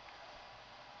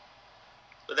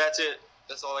 But that's it.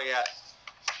 That's all I got.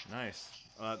 Nice.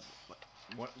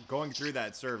 Going through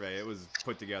that survey, it was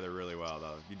put together really well,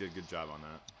 though. You did a good job on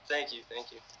that. Thank you.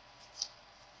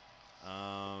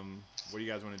 What do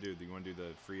you guys want to do? Do you want to do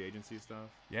the free agency stuff?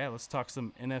 Yeah, let's talk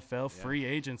some NFL free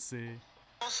agency.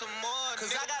 Cause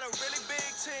I got a really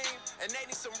big team, and they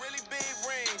need some really big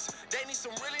rings. They need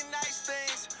some really nice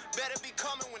things. Better be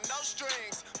coming with no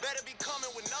strings.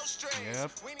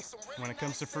 Yep. When it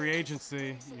comes to free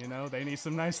agency, they need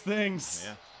some nice things.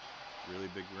 Yeah. Really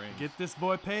big rings. Get this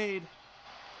boy paid.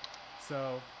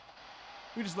 So,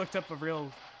 we just looked up a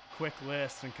real quick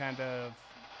list and kind of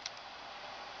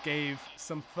gave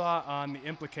some thought on the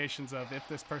implications of if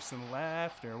this person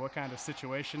left or what kind of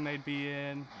situation they'd be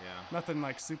in. Yeah. Nothing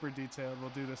like super detailed. We'll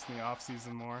do this in the off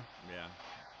season more. Yeah.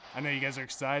 I know you guys are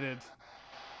excited.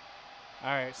 All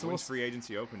right, so when's free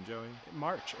agency open, Joey?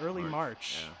 Early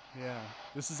March. Yeah.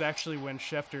 This is actually when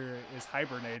Schefter is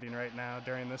hibernating right now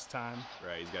during this time.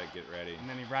 Right, he's got to get ready. And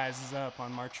then he rises up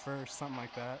on March 1st, something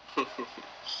like that.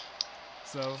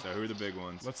 So who are the big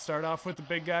ones? Let's start off with the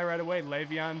big guy right away,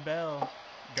 Le'Veon Bell.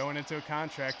 Going into a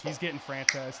contract, he's getting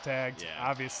franchise tagged,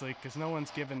 obviously, because no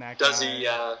one's giving that guy.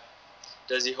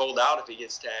 Does he hold out if he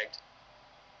gets tagged?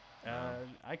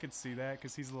 I could see that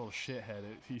because he's a little shithead.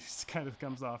 He kind of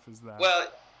comes off as that. Well,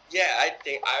 yeah,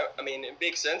 I mean, it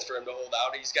makes sense for him to hold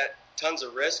out. He's got tons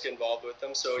of risk involved with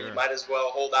him, so you might as well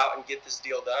hold out and get this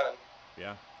deal done.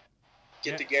 Yeah.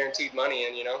 Get the guaranteed money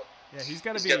in, Yeah, he's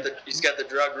got the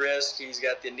drug risk. He's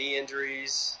got the knee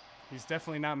injuries. He's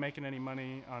definitely not making any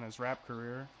money on his rap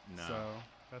career. No. So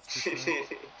that's for sure.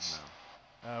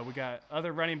 No. We got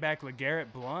other running back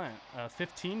LeGarrette Blount, a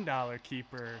 $15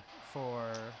 keeper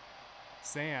for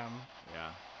Sam. Yeah.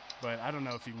 But I don't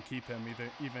know if you can keep him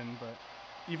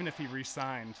even if he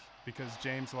re-signed, because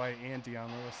James White and Dion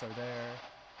Lewis are there.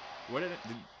 What did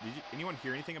anyone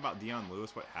hear anything about Dion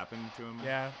Lewis? What happened to him?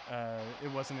 Yeah,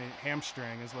 it wasn't a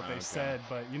hamstring, is what they said,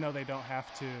 but they don't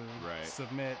have to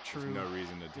submit true. There's no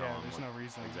reason to tell them. There's no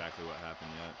reason exactly what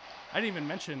happened yet. I didn't even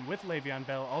mention with Le'Veon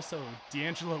Bell, also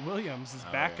D'Angelo Williams, his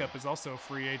backup, is also a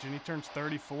free agent. He turns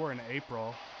 34 in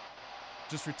April.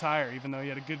 Just retire, even though he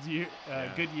had a good year.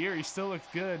 Good year, he still looks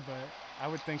good, but I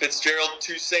would think Fitzgerald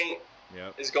Toussaint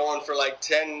is going for like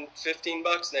 $10,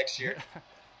 $15 next year.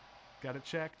 Got it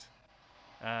checked.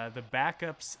 The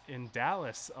backups in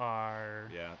Dallas are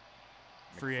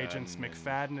free agents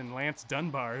McFadden and Lance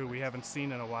Dunbar, who we haven't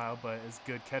seen in a while, but is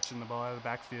good catching the ball out of the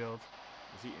backfield.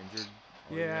 Is he injured?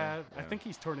 Yeah, I think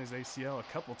he's torn his ACL a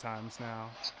couple times now.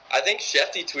 I think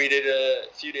Shefty tweeted a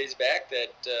few days back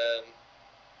that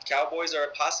Cowboys are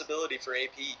a possibility for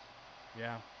AP.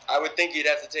 Yeah. I would think you'd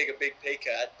have to take a big pay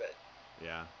cut, but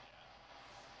yeah.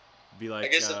 Be like, I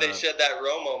guess if they shed that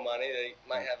Romo money, they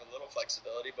might have a little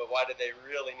flexibility. But why do they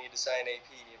really need to sign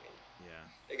AP? I mean,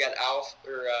 they got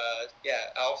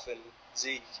Alf and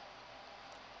Zeke.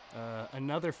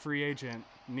 Another free agent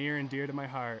near and dear to my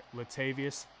heart,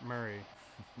 Latavius Murray.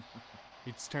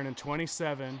 He's turning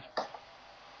 27,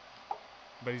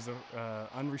 but he's a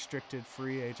unrestricted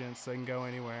free agent, so he can go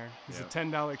anywhere. He's a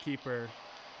 $10 keeper.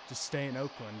 Just stay in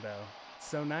Oakland, though.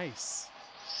 So nice.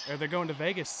 Or they're going to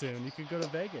Vegas soon. You could go to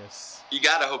Vegas. You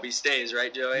gotta hope he stays,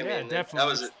 right, Joe? I mean,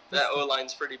 definitely. That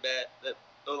O-line's pretty bad. That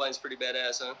O-line's pretty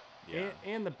badass, huh? Yeah.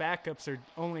 And the backups are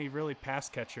only really pass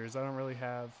catchers. I don't really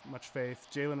have much faith.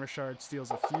 Jalen Richard steals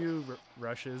a few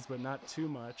rushes, but not too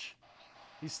much.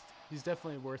 He's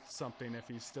definitely worth something if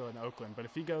he's still in Oakland. But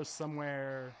if he goes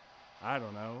somewhere, I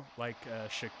don't know, like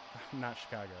not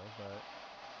Chicago,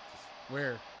 but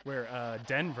where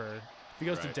Denver. If he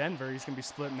goes to Denver, he's gonna be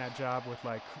splitting that job with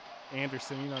like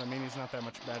Anderson. You know what I mean? He's not that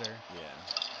much better. Yeah.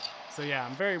 So yeah,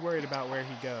 I'm very worried about where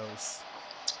he goes.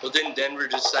 Well, didn't Denver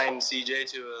just sign CJ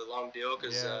to a long deal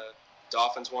because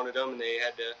Dolphins wanted him and they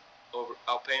had to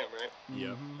outpay him, right?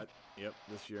 Yep. Yep.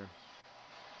 This year.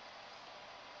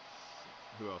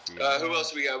 Who else? Who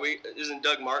else we got? Isn't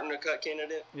Doug Martin a cut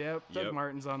candidate? Yep. Doug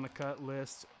Martin's on the cut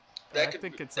list. That could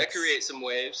create some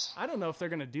waves. I don't know if they're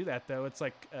gonna do that though. It's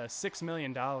like $6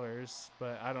 million,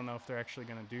 but I don't know if they're actually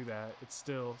gonna do that. It's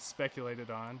still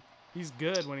speculated on. He's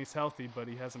good when he's healthy, but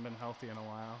he hasn't been healthy in a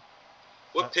while.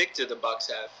 What pick did the Bucs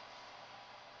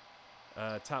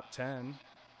have? Top 10.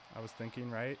 I was thinking,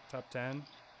 right? Top 10.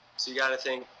 So you got to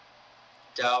think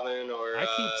Dalvin or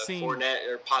Fournette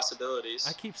or possibilities.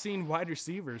 I keep seeing wide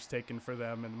receivers taken for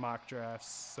them in mock drafts.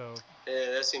 So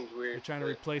yeah, that seems weird. They're trying to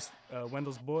replace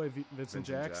Wendell's boy, Vincent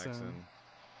Jackson.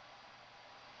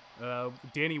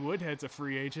 Danny Woodhead's a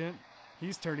free agent.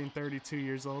 He's turning 32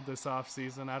 years old this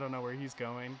offseason. I don't know where he's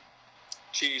going.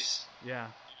 Chiefs. Yeah.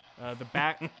 The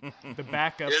backup.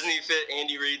 Doesn't he fit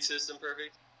Andy Reid's system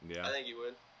perfect? Yeah. I think he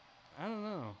would. I don't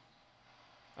know.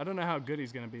 I don't know how good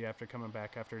he's going to be after coming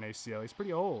back after an ACL. He's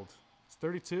pretty old. He's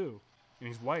 32, and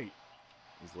he's white.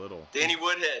 He's little. Danny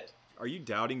Woodhead. Are you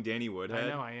doubting Danny Woodhead? I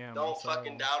know I am. Don't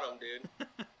fucking doubt him, dude.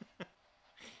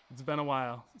 It's been a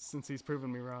while since he's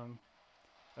proven me wrong.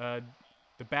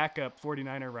 The backup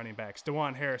 49er running backs,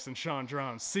 DeJuan Harris and Sean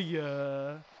Drawn. See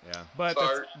ya. Yeah. But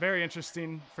that's very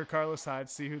interesting for Carlos Hyde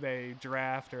to see who they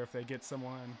draft or if they get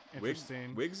someone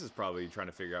interesting. Wiggs is probably trying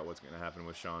to figure out what's going to happen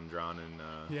with Sean Drawn and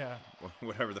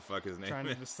whatever the fuck his name is. Trying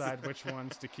to decide which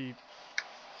ones to keep.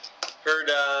 Heard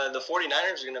the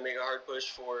 49ers are going to make a hard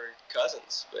push for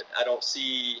Cousins, but I don't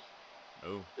see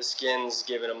Oh. The Skins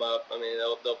giving him up. I mean,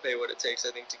 they'll pay what it takes,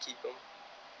 I think, to keep him.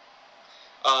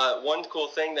 One cool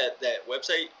thing that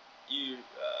website you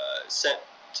sent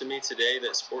to me today,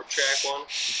 that Sport Track one.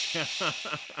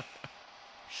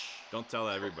 Don't tell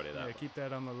everybody that. Yeah, keep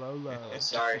that on the low.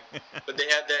 Sorry, but they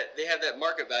have that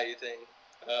market value thing.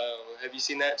 Have you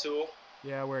seen that tool?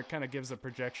 Yeah, where it kind of gives a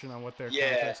projection on what their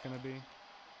contract's gonna be.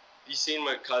 You seen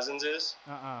what Cousins is?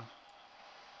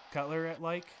 Cutler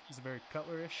is very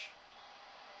Cutler-ish.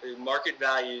 The market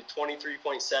value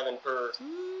 23.7 per.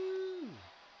 Ooh.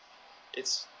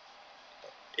 It's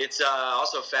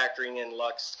also factoring in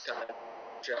Luck's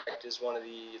contract is one of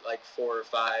the 4 or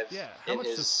 5. Yeah. How much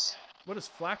what does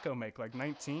Flacco make? Like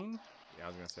 19? Yeah, I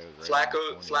was gonna say it was right.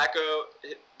 Flacco.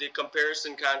 The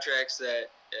comparison contracts that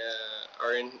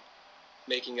are in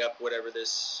making up whatever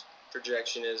this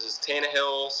projection is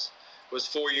Tannehill's was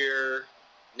 4-year,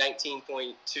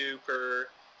 19.2 per.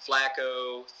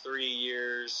 Flacco 3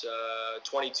 years,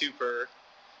 22 per.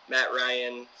 Matt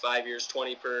Ryan 5 years,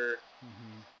 20 per.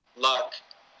 Mm-hmm. Luck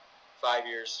 5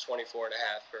 years, 24.5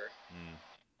 per.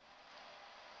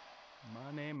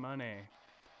 Money.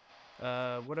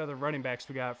 What other running backs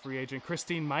we got? Free agent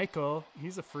Christine Michael.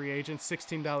 He's a free agent.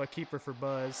 $16 keeper for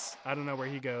Buzz. I don't know where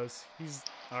he goes. He's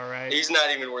all right. He's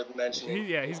not even worth mentioning.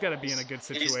 He's got to be in a good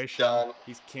situation. He's done.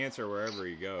 He's cancer wherever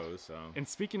he goes. So. And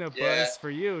speaking of Buzz,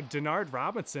 for you, Denard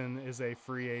Robinson is a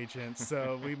free agent.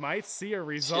 So we might see a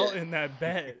result in that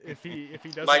bet if he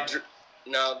doesn't.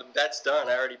 No, that's done.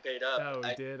 I already paid up. Oh,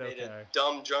 he did? Made Okay. a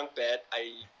dumb drunk bet.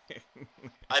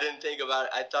 I didn't think about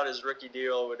it. I thought his rookie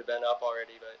deal would have been up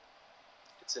already, but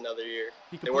it's another year.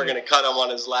 They were going to cut him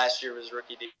on his last year of his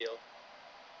rookie deal.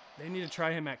 They need to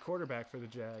try him at quarterback for the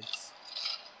Jags.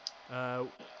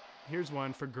 Here's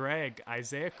one for Greg.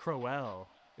 Isaiah Crowell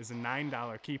is a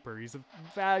 $9 keeper. He's a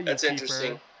value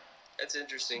keeper. That's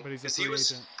interesting. But he's a free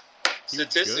agent.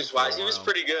 Statistics-wise, he was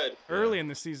pretty good. Early in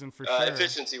the season, for sure.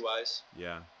 Efficiency-wise.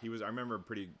 Yeah, he was. I remember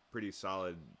pretty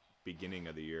solid beginning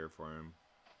of the year for him,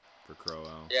 for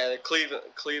Crowell. Yeah, the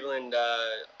Cleveland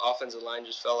offensive line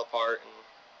just fell apart, and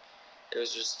it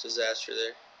was just disaster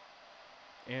there.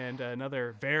 And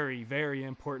another very, very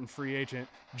important free agent,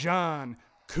 John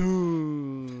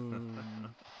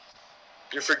Kuhn.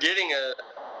 You're forgetting a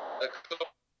couple.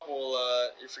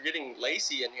 You're forgetting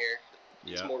Lacey in here.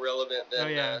 He's more relevant than. Oh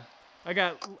yeah. I've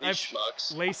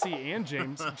schmucks. Lacey and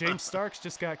James. James Starks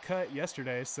just got cut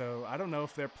yesterday, so I don't know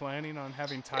if they're planning on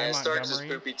having Ty Montgomery. Starks is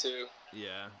poopy too.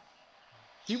 Yeah.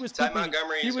 He was Ty poopy.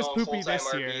 Montgomery He is was going poopy full-time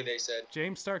this year. RB, they said.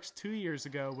 James Starks 2 years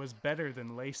ago was better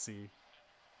than Lacey,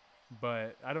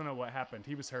 but I don't know what happened.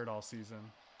 He was hurt all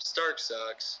season. Starks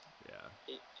sucks.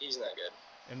 Yeah. He's not good.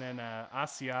 And then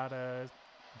Asiata,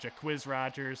 Jaquiz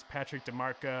Rogers, Patrick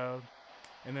DeMarco.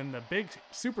 And then the big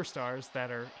superstars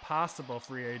that are possible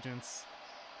free agents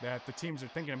that the teams are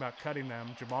thinking about cutting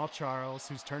them. Jamal Charles,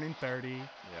 who's turning 30. Yeah.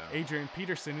 Adrian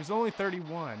Peterson, who's only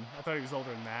 31. I thought he was older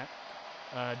than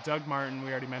that. Doug Martin, we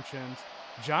already mentioned.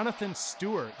 Jonathan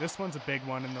Stewart. This one's a big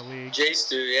one in the league. J.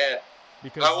 Stu, yeah.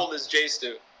 Because how old is J.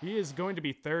 Stu? He is going to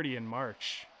be 30 in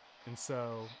March. And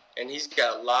so... And he's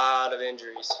got a lot of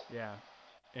injuries. Yeah.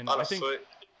 And a lot of foot,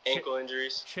 ankle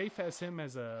injuries. Chafe has him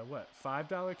as a,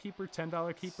 $5 keeper,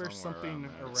 $10 keeper, something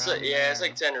around yeah, it's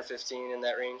like 10 or 15 in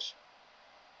that range.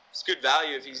 It's good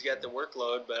value if he's got the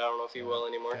workload, but I don't know if he will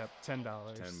anymore. Yeah, $10.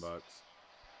 $10.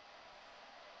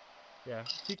 Yeah,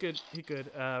 he could.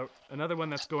 Another one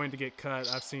that's going to get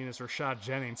cut I've seen is Rashad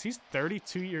Jennings. He's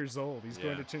 32 years old. He's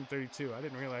going to turn 32. I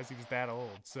didn't realize he was that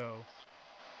old. So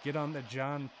get on the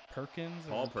John Perkins.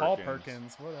 Paul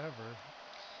Perkins, whatever.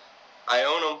 I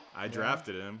own him. I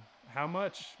drafted him. How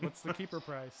much? What's the keeper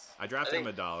price? I drafted him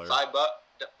 $1. $5.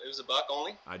 It was $1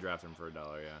 only. I drafted him for $1.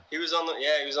 Yeah. He was on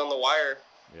the wire.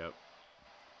 Yep.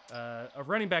 A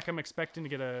running back I'm expecting to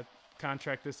get a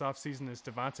contract this offseason is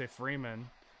Devontae Freeman.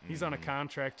 He's on a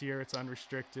contract year. It's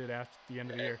unrestricted after the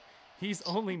end of the year. He's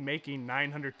only making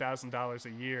 $900,000 a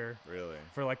year. Really?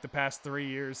 For like the past 3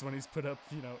 years when he's put up,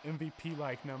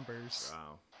 MVP-like numbers.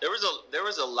 Wow. There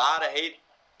was a lot of hate.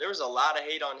 There was a lot of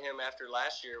hate on him after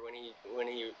last year when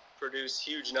he produced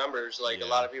huge numbers. Like a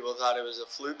lot of people thought it was a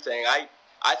fluke thing.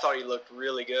 I thought he looked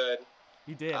really good.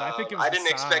 He did. I think it was I didn't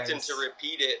expect him to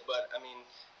repeat it, but I mean,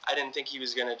 I didn't think he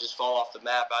was gonna just fall off the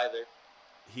map either.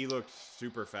 He looked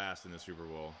super fast in the Super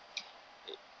Bowl.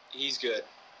 He's good.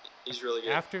 He's really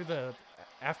good.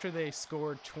 After they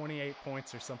scored 28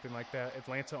 points or something like that,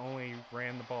 Atlanta only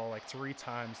ran the ball like 3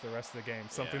 times the rest of the game,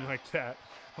 something like that.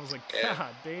 I was like,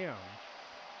 God damn.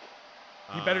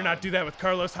 You better not do that with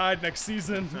Carlos Hyde next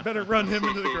season. You better run him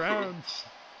into the ground.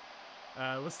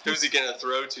 Who's he gonna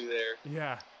throw to there?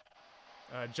 Yeah.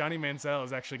 Johnny Manziel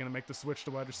is actually going to make the switch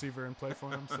to wide receiver and play for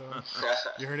him. So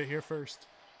you heard it here first.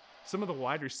 Some of the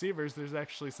wide receivers, there's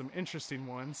actually some interesting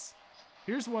ones.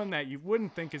 Here's one that you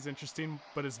wouldn't think is interesting,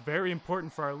 but is very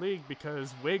important for our league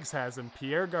because Wiggs has him.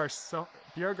 Pierre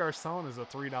Garçon is a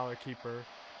 $3 keeper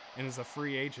and is a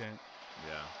free agent.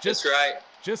 Yeah. That's right.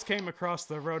 Just came across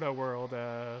the Roto World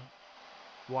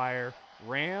wire.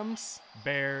 Rams,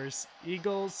 Bears,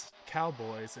 Eagles,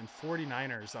 Cowboys, and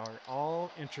 49ers are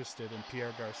all interested in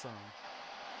Pierre Garçon.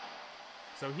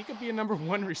 So he could be a number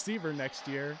 1 receiver next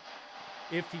year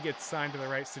if he gets signed to the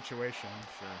right situation.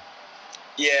 Sure.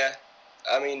 Yeah.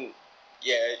 I mean,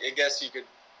 yeah, I guess you could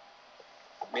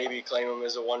maybe claim him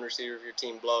as a 1 receiver if your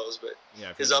team blows, but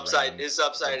his upside is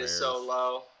so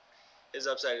low. His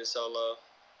upside is so low.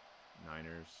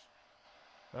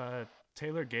 Niners.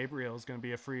 Taylor Gabriel is going to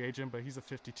be a free agent, but he's a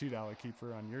 $52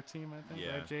 keeper on your team, I think,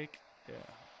 right, Jake?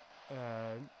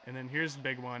 Yeah. And then here's the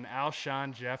big one,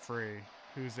 Alshon Jeffrey,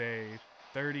 who's a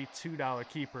 $32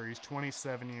 keeper. He's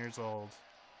 27 years old.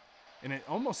 And it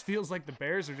almost feels like the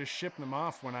Bears are just shipping him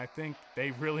off when I think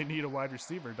they really need a wide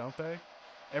receiver, don't they?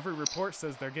 Every report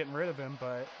says they're getting rid of him,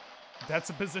 but that's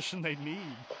a position they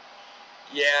need.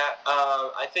 Yeah,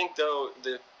 I think, though,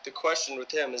 the question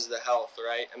with him is the health,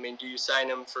 right? I mean, do you sign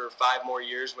him for 5 more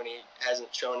years when he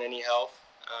hasn't shown any health?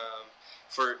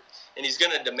 And he's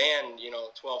going to demand,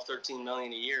 12, 13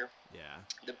 million a year.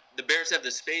 Yeah. The Bears have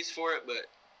the space for it, but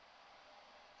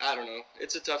I don't know.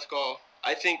 It's a tough call.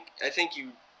 I think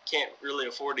you can't really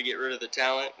afford to get rid of the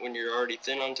talent when you're already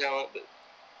thin on talent, but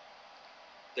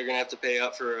they're going to have to pay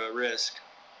up for a risk.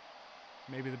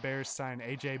 Maybe the Bears sign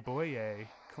A.J. Boye,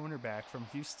 cornerback from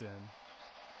Houston.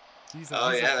 He's a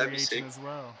free agent as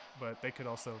well, but they could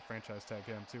also franchise tag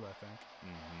him too, I think.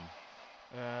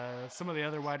 Mm-hmm. Some of the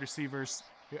other wide receivers,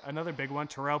 another big one,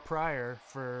 Terrell Pryor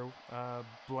for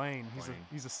Blaine.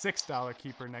 He's a $6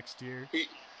 keeper next year.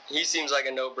 He seems like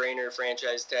a no-brainer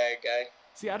franchise tag guy.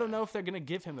 See, I don't know if they're going to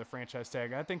give him the franchise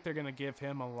tag. I think they're going to give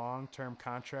him a long-term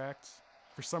contract.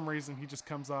 For some reason, he just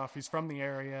comes off. He's from the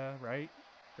area, right?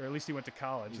 Or at least he went to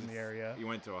college in the area. He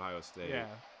went to Ohio State. Yeah.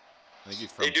 I think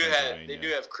he's from They do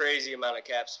have crazy amount of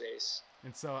cap space.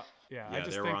 And so, they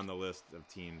were on the list of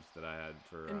teams that I had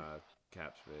for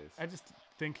cap space. I just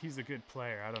think he's a good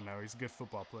player. I don't know. He's a good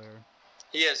football player.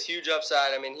 He has huge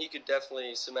upside. I mean, he could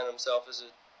definitely cement himself as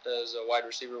a wide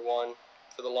receiver 1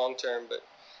 for the long term, but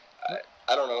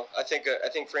I don't know. I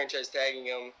think franchise tagging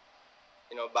him,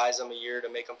 buys him a year to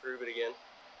make him prove it again.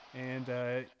 And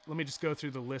let me just go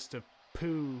through the list of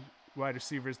Pooh wide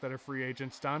receivers that are free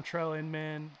agents. Dontrell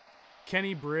Inman,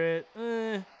 Kenny Britt,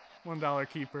 $1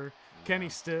 keeper. Yeah. Kenny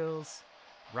Stills,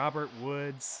 Robert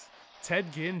Woods,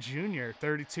 Ted Ginn Jr.,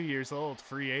 32 years old,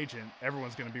 free agent.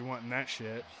 Everyone's going to be wanting that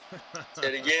shit.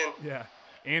 Ted again. Yeah.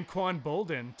 Anquan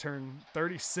Bolden turned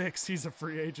 36. He's a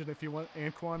free agent if you want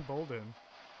Anquan Bolden.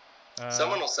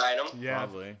 Someone will sign him. Yeah.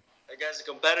 Probably. That guy's a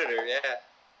competitor, yeah.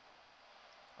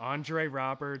 Andre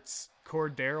Roberts,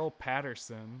 Cordero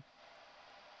Patterson.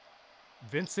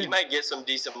 Vincent. He might get some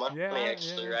decent money,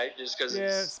 actually, right? Just because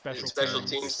it's special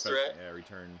teams threat. Yeah,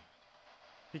 return.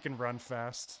 He can run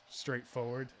fast,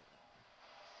 straightforward.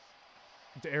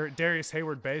 Darius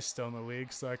Hayward-Bay's still in the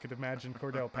league, so I could imagine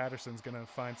Cordell Patterson's going to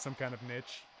find some kind of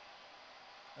niche.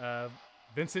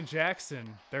 Vincent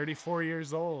Jackson, 34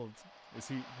 years old. Is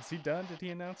he done? Did he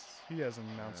announce? He hasn't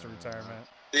announced a retirement.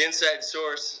 The inside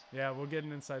source. Yeah, we'll get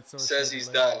an inside source. Says he's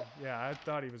later. done. Yeah, I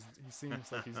thought he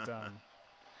seems like he's done.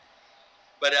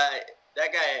 But that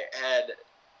guy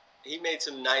he made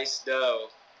some nice dough.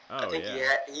 Oh, I think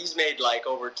yeah. he's made like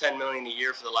over $10 million a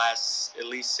year for the last at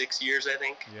least 6 years, I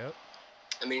think. Yep.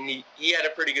 I mean, he had a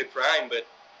pretty good prime, but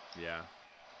yeah,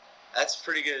 that's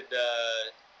pretty good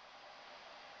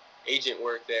agent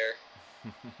work there.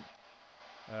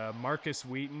 Marcus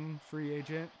Wheaton, free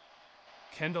agent.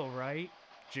 Kendall Wright,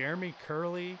 Jeremy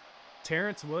Curley,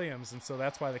 Terrence Williams, and so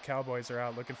that's why the Cowboys are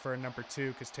out looking for a number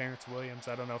 2 because Terrence Williams,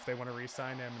 I don't know if they want to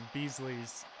re-sign him, and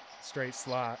Beasley's straight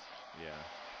slot. Yeah.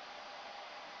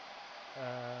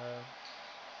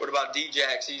 What about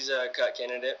D-Jax? He's a cut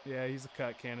candidate. Yeah, he's a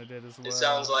cut candidate as well. It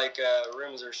sounds like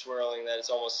rumors are swirling that it's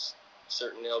almost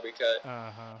certain he'll be cut.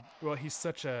 Uh-huh. Well, he's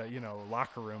such a,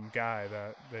 locker room guy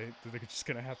that they're just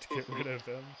going to have to get rid of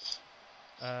him.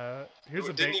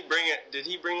 Did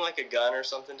he bring like a gun or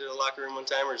something to the locker room one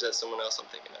time, or is that someone else I'm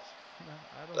thinking of?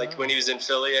 I don't know. When he was in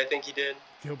Philly, I think he did.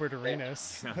 Gilbert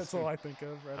Arenas. That's all I think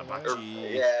of right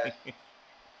away. Yeah.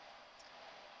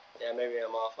 Yeah, maybe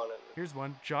I'm off on it. Here's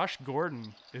one. Josh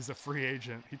Gordon is a free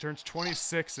agent. He turns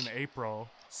 26 in April,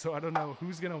 so I don't know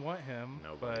who's going to want him.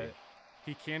 Nobody. But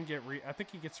he can get I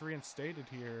think he gets reinstated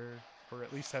here. or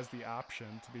at least has the option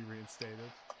to be reinstated.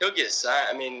 He'll get signed.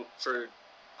 I mean, for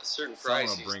a certain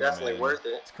price, he's definitely worth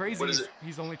it. It's crazy. What is it?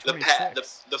 He's only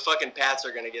 26. The fucking Pats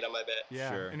are gonna get him, I bet.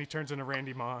 Yeah, Sure. And he turns into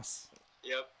Randy Moss.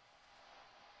 Yep.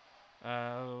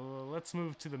 Let's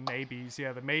move to the maybes.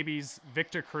 Yeah, the maybes.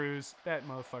 Victor Cruz, that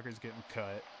motherfucker's getting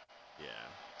cut. Yeah.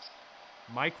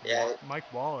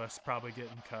 Mike Wallace probably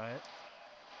getting cut.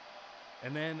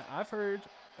 And then I've heard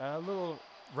little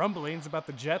rumblings about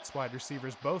the Jets wide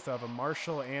receivers, both of them,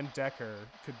 Marshall and Decker,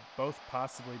 could both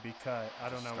possibly be cut. I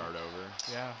don't know. Start over.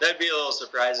 Yeah. That'd be a little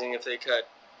surprising if they cut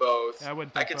both. I would.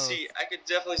 I could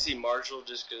definitely see Marshall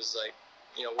just because, like,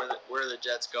 you know, where are the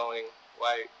Jets going?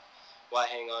 Why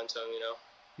hang on to him? You know.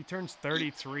 He turns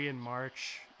 33 in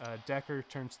March. Decker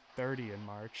turns 30 in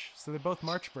March. So they're both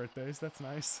March birthdays. That's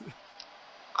nice.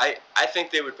 I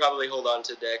think they would probably hold on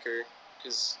to Decker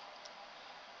because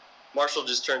Marshall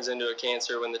just turns into a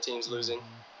cancer when the team's losing.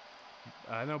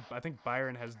 I know. I think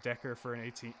Byron has Decker for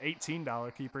an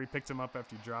 $18 keeper. He picked him up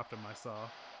after he dropped him. I saw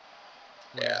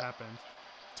when it happened.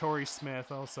 Torrey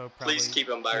Smith also probably. Please keep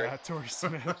him, Byron. Yeah, Torrey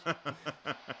Smith.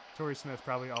 Torrey Smith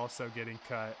probably also getting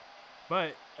cut.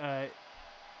 But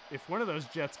if one of those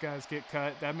Jets guys get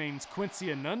cut, that means Quincy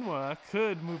Enunwa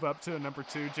could move up to a number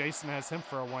 2. Jason has him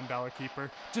for a $1 keeper.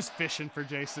 Just fishing for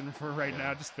Jason for right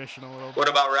now. Just fishing a little bit. What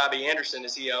about Robbie Anderson?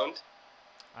 Is he owned?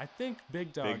 I think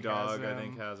Big Dog has him. I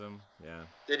think has him. Yeah.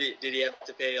 Did he have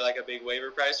to pay like a big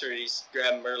waiver price, or did he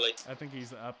grab him early? I think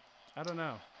he's up. I don't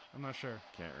know. I'm not sure.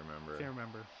 Can't remember.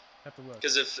 Have to look.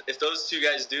 Because if those two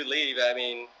guys do leave, I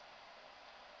mean,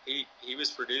 he was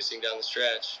producing down the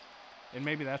stretch. And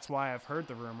maybe that's why I've heard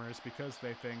the rumors, because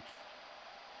they think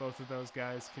both of those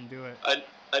guys can do it.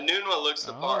 Enunwa looks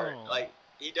the part. Like,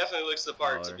 he definitely looks the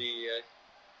part to be.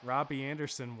 Robbie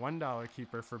Anderson, $1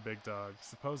 keeper for Big Dog,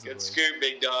 supposedly. Good scoop,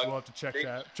 Big Dog. We'll have to check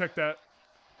that. Check that.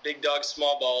 Big Dog,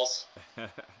 small balls.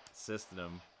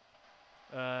 System.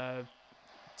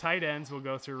 Tight ends we'll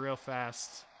go through real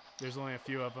fast. There's only a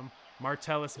few of them.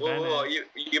 Martellus Bennett. Whoa,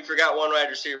 you forgot one wide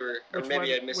receiver, or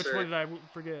maybe I misheard. Which one did I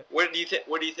forget? What do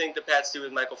you think the Pats do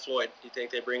with Michael Floyd? Do you think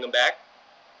they bring him back?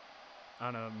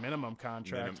 On a minimum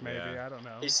contract, maybe. Yeah. I don't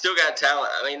know. He's still got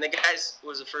talent. I mean, the guy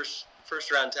was a first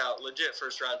round talent, legit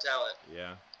first round talent.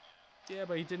 Yeah. Yeah,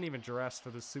 but he didn't even dress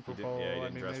for the Super Bowl. Yeah, he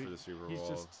didn't dress for the Super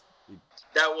Bowl.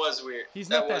 That was weird. He's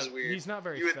not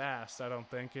very fast, I don't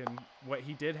think. And what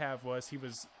he did have was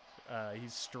he's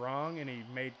strong and he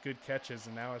made good catches,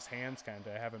 and now his hands kind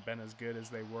of haven't been as good as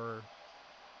they were.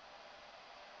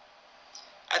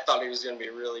 I thought he was going to be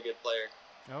a really good player.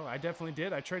 Oh, I definitely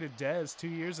did. I traded Dez 2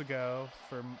 years ago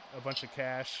for a bunch of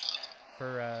cash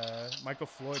for Michael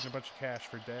Floyd and a bunch of cash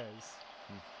for Dez.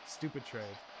 Stupid trade.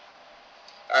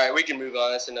 All right, we can move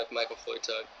on. That's enough Michael Floyd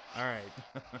talk. All right.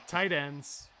 Tight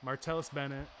ends, Martellus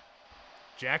Bennett,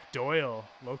 Jack Doyle,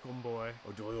 local boy.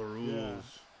 Oh, Doyle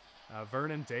rules. Yeah.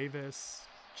 Vernon Davis,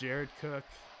 Jared Cook,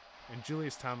 and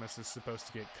Julius Thomas is supposed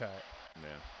to get cut.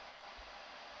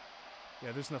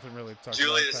 Yeah, there's nothing really to talk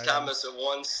Julius about. Thomas, a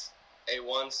once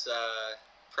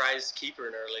prized keeper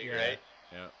in our league, right?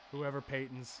 Yeah. Whoever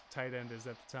Peyton's tight end is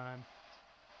at the time.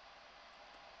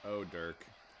 Oh, Dirk.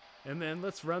 And then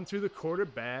let's run through the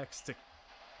quarterbacks to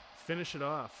finish it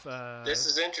off. This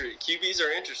is interesting. QBs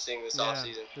are interesting this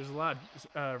offseason. There's a lot.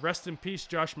 Rest in peace,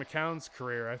 Josh McCown's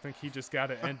career. I think he just got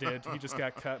it ended. He just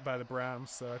got cut by the Browns,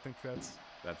 so I think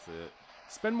that's it.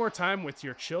 Spend more time with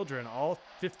your children, all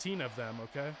 15 of them,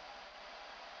 okay?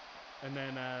 And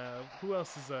then who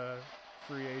else is a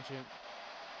free agent?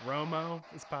 Romo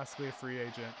is possibly a free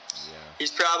agent. Yeah.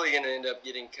 He's probably going to end up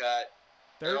getting cut.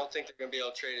 I don't think they're going to be able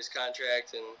to trade his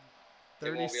contract, and they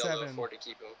won't be able to afford to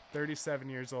keep him. 37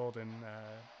 years old in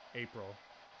April.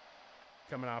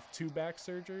 Coming off 2 back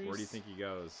surgeries. Where do you think he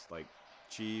goes? Like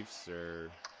Chiefs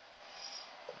or?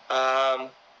 I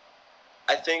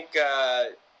think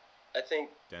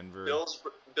Denver.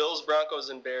 Bills, Broncos,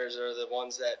 and Bears are the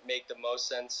ones that make the most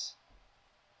sense.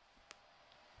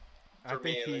 I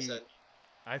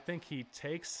think he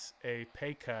takes a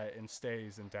pay cut and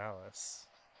stays in Dallas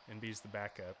and be the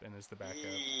backup and is the backup.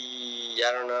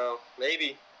 I don't know.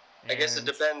 Maybe. I guess it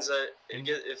depends.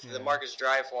 If the market's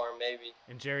dry for him, maybe.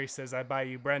 And Jerry says, "I buy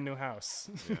you brand new house."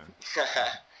 Yeah.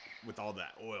 With all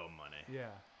that oil money.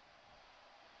 Yeah.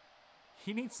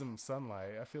 He needs some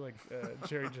sunlight. I feel like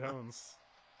Jerry Jones.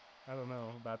 I don't know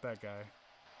about that guy.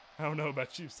 I don't know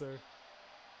about you, sir.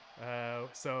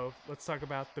 So let's talk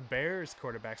about the Bears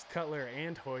quarterbacks. Cutler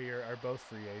and Hoyer are both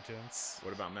free agents.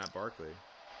 What about Matt Barkley?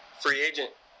 Free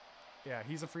agent. Yeah,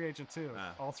 he's a free agent too.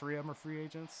 All 3 of them are free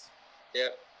agents.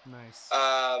 Yep. Nice.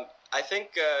 I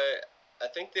think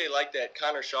they like that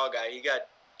Connor Shaw guy.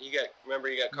 He he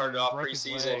got carted off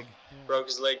preseason, broke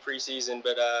his leg preseason.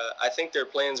 But I think their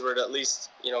plans were to at least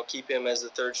keep him as the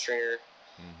third stringer.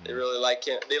 Mm-hmm. They really like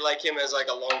him. They like him as like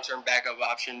a long-term backup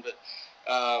option. But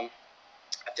I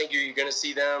think you're going to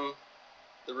see them.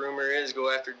 The rumor is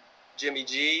go after Jimmy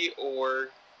G or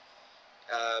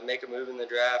make a move in the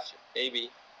draft, maybe.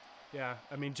 Yeah,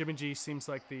 I mean, Jimmy G seems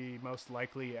like the most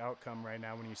likely outcome right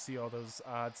now when you see all those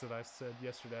odds that I said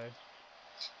yesterday.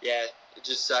 Yeah, it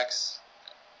just sucks.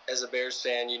 As a Bears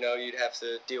fan, you'd have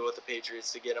to deal with the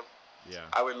Patriots to get him. Yeah.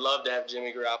 I would love to have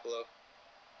Jimmy Garoppolo.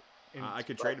 I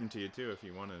could trade him to you, too, if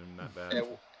you wanted him that bad.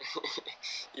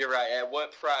 You're right. At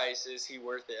what price is he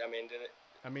worth it?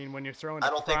 I mean, when you're throwing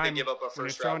think they give up a first when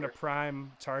you're throwing to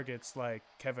prime targets like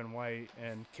Kevin White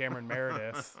and Cameron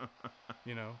Meredith,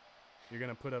 you're going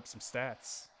to put up some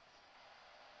stats.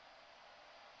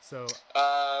 So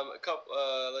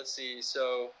let's see.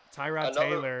 So Tyrod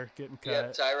Taylor getting cut. Yeah,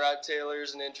 Tyrod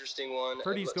Taylor's an interesting one.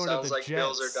 Heard he's going sounds to the like Jets.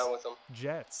 Bills are done with him.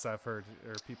 Jets, I've heard,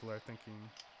 or people are thinking.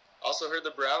 Also heard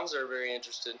the Browns are very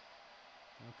interested.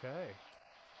 Okay.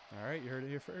 All right, you heard it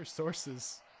here first.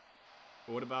 Sources.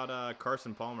 What about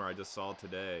Carson Palmer? I just saw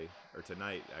today, or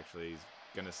tonight, actually. He's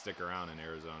going to stick around in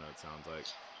Arizona, it sounds like.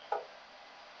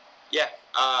 Yeah,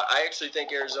 I actually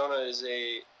think Arizona is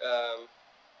a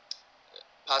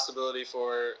possibility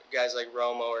for guys like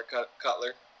Romo or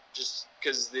Cutler, just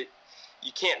because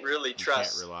you can't really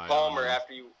trust Palmer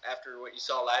after what you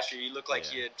saw last year. You look like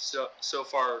he had so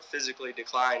far physically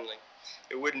declined. Like,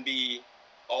 it wouldn't be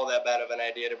all that bad of an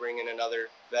idea to bring in another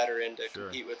veteran to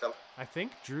compete with him. I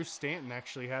think Drew Stanton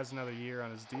actually has another year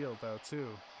on his deal though too,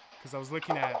 because I was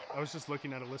just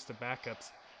looking at a list of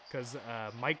backups, because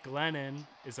Mike Glennon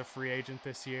is a free agent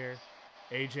this year.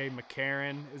 AJ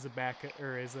McCarron is a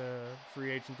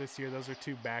free agent this year. Those are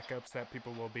two backups that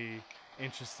people will be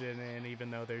interested in,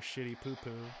 even though they're shitty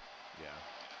poo-poo. Yeah.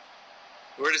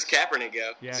 Where does Kaepernick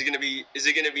go? Yeah. Is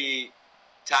it gonna be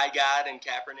Ty God and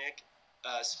Kaepernick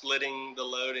splitting the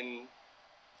load in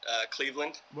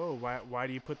Cleveland? Whoa! Why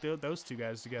do you put those two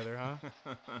guys together, huh?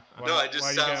 No, it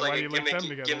just sounds like a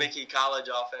gimmicky college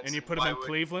offense. And you put them in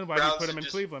Cleveland? Why do you put them in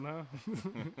Cleveland, huh?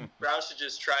 Browns should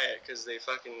just try it because they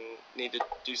fucking need to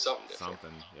do something different.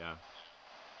 Yeah.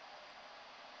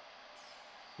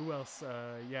 Who else?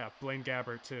 Blaine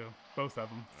Gabbert too. Both of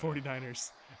them.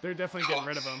 49ers. They're definitely getting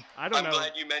rid of him. I'm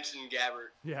glad you mentioned Gabbert.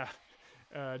 Yeah.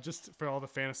 Just for all the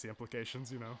fantasy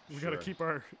implications, we got to keep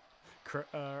our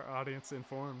audience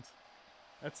informed.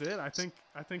 That's it. I think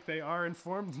they are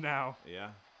informed now. Yeah.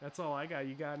 That's all I got.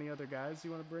 You got any other guys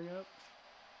you want to bring up?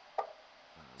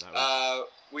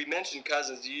 We mentioned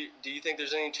Cousins. Do you think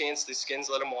there's any chance the Skins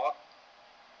let him walk?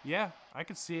 Yeah, I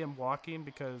could see him walking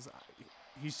because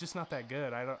he's just not that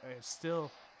good.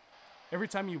 Every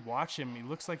time you watch him, he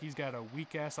looks like he's got a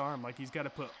weak-ass arm. Like he's got to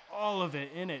put all of it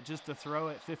in it just to throw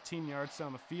it 15 yards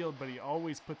down the field, but he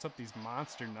always puts up these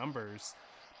monster numbers.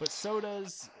 But so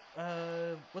does,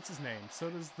 what's his name? So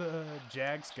does the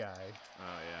Jags guy.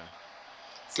 Oh, yeah.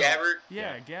 Gabbert?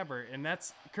 Yeah, Gabbert. And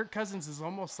Kirk Cousins is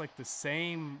almost like the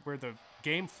same, where the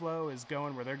game flow is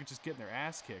going, where they're just getting their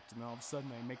ass kicked, and all of a sudden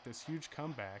they make this huge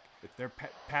comeback. They're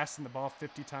passing the ball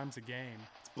 50 times a game.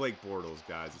 It's Blake Bortles,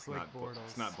 guys. It's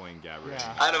not Blaine Gabbert.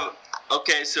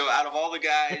 Yeah. So out of all the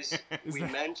guys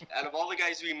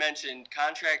we mentioned,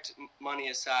 contract money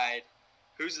aside,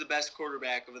 who's the best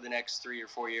quarterback over the next 3 or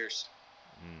 4 years?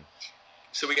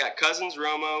 So we got Cousins,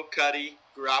 Romo, Cuddy,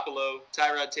 Garoppolo,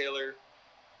 Tyrod Taylor.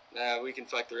 We can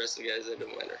fuck the rest of the guys that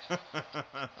didn't win.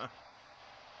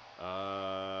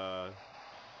 I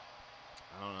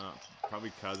don't know.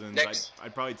 Probably Cousins.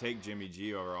 I'd probably take Jimmy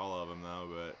G over all of them though,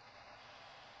 but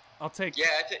I'll take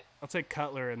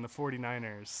Cutler and the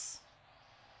 49ers.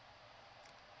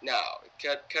 No,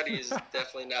 Cuddy is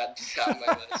definitely not on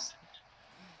my list.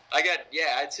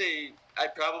 I'd say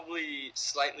I'd probably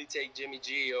slightly take Jimmy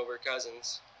G over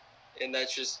Cousins, and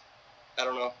that's just, I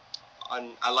don't know.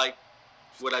 I like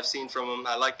what I've seen from him.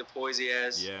 I like the poise he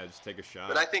has. Yeah, just take a shot.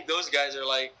 But I think those guys are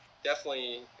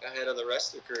definitely ahead of the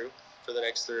rest of the crew for the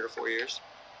next 3 or 4 years.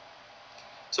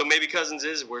 So maybe Cousins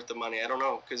is worth the money. I don't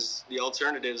know, because the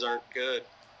alternatives aren't good.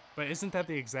 But isn't that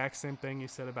the exact same thing you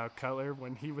said about Cutler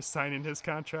when he was signing his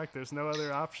contract? There's no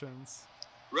other options.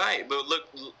 Right, but look,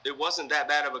 it wasn't that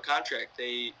bad of a contract.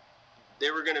 They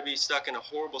were going to be stuck in a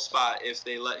horrible spot if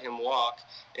they let him walk,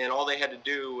 and all they had to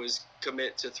do was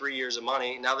commit to 3 years of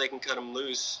money. Now they can cut him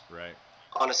loose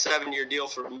on a 7-year deal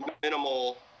for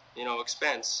minimal,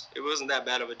 expense. It wasn't that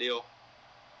bad of a deal.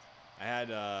 I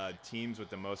had teams with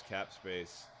the most cap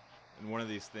space, and one of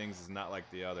these things is not like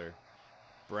the other.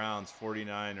 Browns,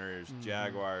 49ers,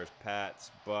 Jaguars,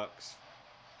 Pats, Bucks,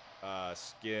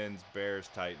 Skins, Bears,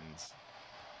 Titans.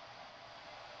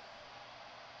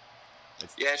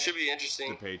 It should be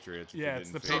interesting. The Patriots.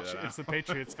 It's the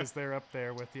Patriots because they're up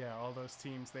there with all those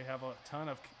teams. They have a ton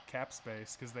of cap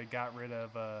space because they got rid of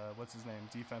what's his name,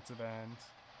 defensive end.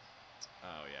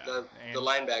 Oh yeah. The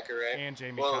linebacker, right? And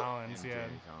Jamie Collins. Jamie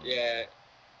Collins. Yeah.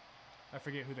 I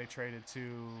forget who they traded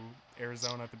to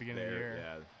Arizona at the beginning of the year.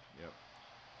 Yeah. Yep.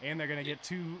 And they're gonna get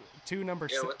two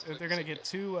they're gonna get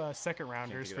two second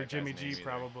rounders for Jimmy G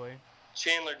probably.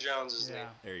 Chandler Jones is name.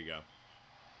 There you go.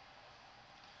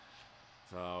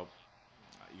 So,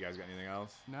 you guys got anything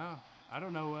else? No, I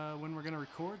don't know when we're gonna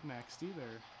record next either.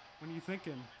 When are you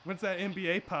thinking? When's that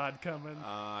NBA pod coming?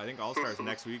 I think All Stars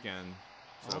next weekend.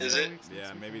 So is it?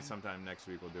 Yeah, maybe sometime next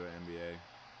week we'll do an NBA.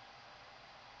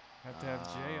 Have to have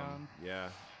Jay on. Yeah.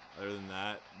 Other than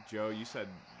that, Joe, you said,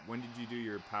 when did you do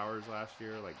your powers last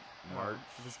year? Like March?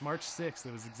 It was March 6th.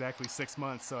 It was exactly 6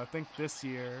 months. So I think this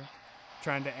year,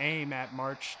 trying to aim at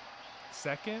March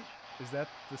 2nd. Is that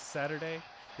the Saturday?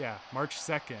 Yeah, March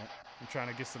 2nd. I'm trying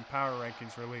to get some power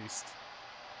rankings released.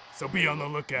 So be on the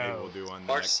lookout. Maybe we'll do one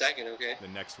March 2nd, okay. The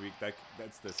next week.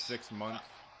 That's the 6 month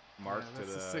mark to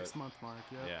the 6 month mark,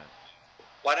 Yeah.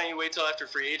 Why don't you wait till after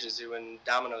free agency when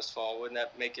dominoes fall? Wouldn't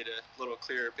that make it a little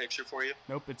clearer picture for you?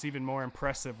 Nope, it's even more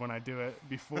impressive when I do it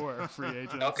before free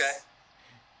agents. Okay.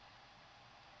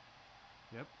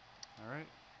 Yep. All right.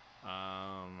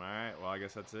 All right. Well, I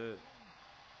guess that's it.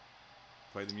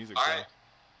 Play the music. All right.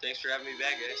 Thanks for having me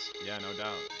back, guys. Yeah, no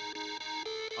doubt.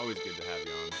 Always good to have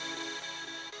you on.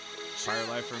 Fire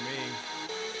life for me.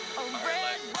 Fire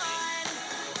life for me.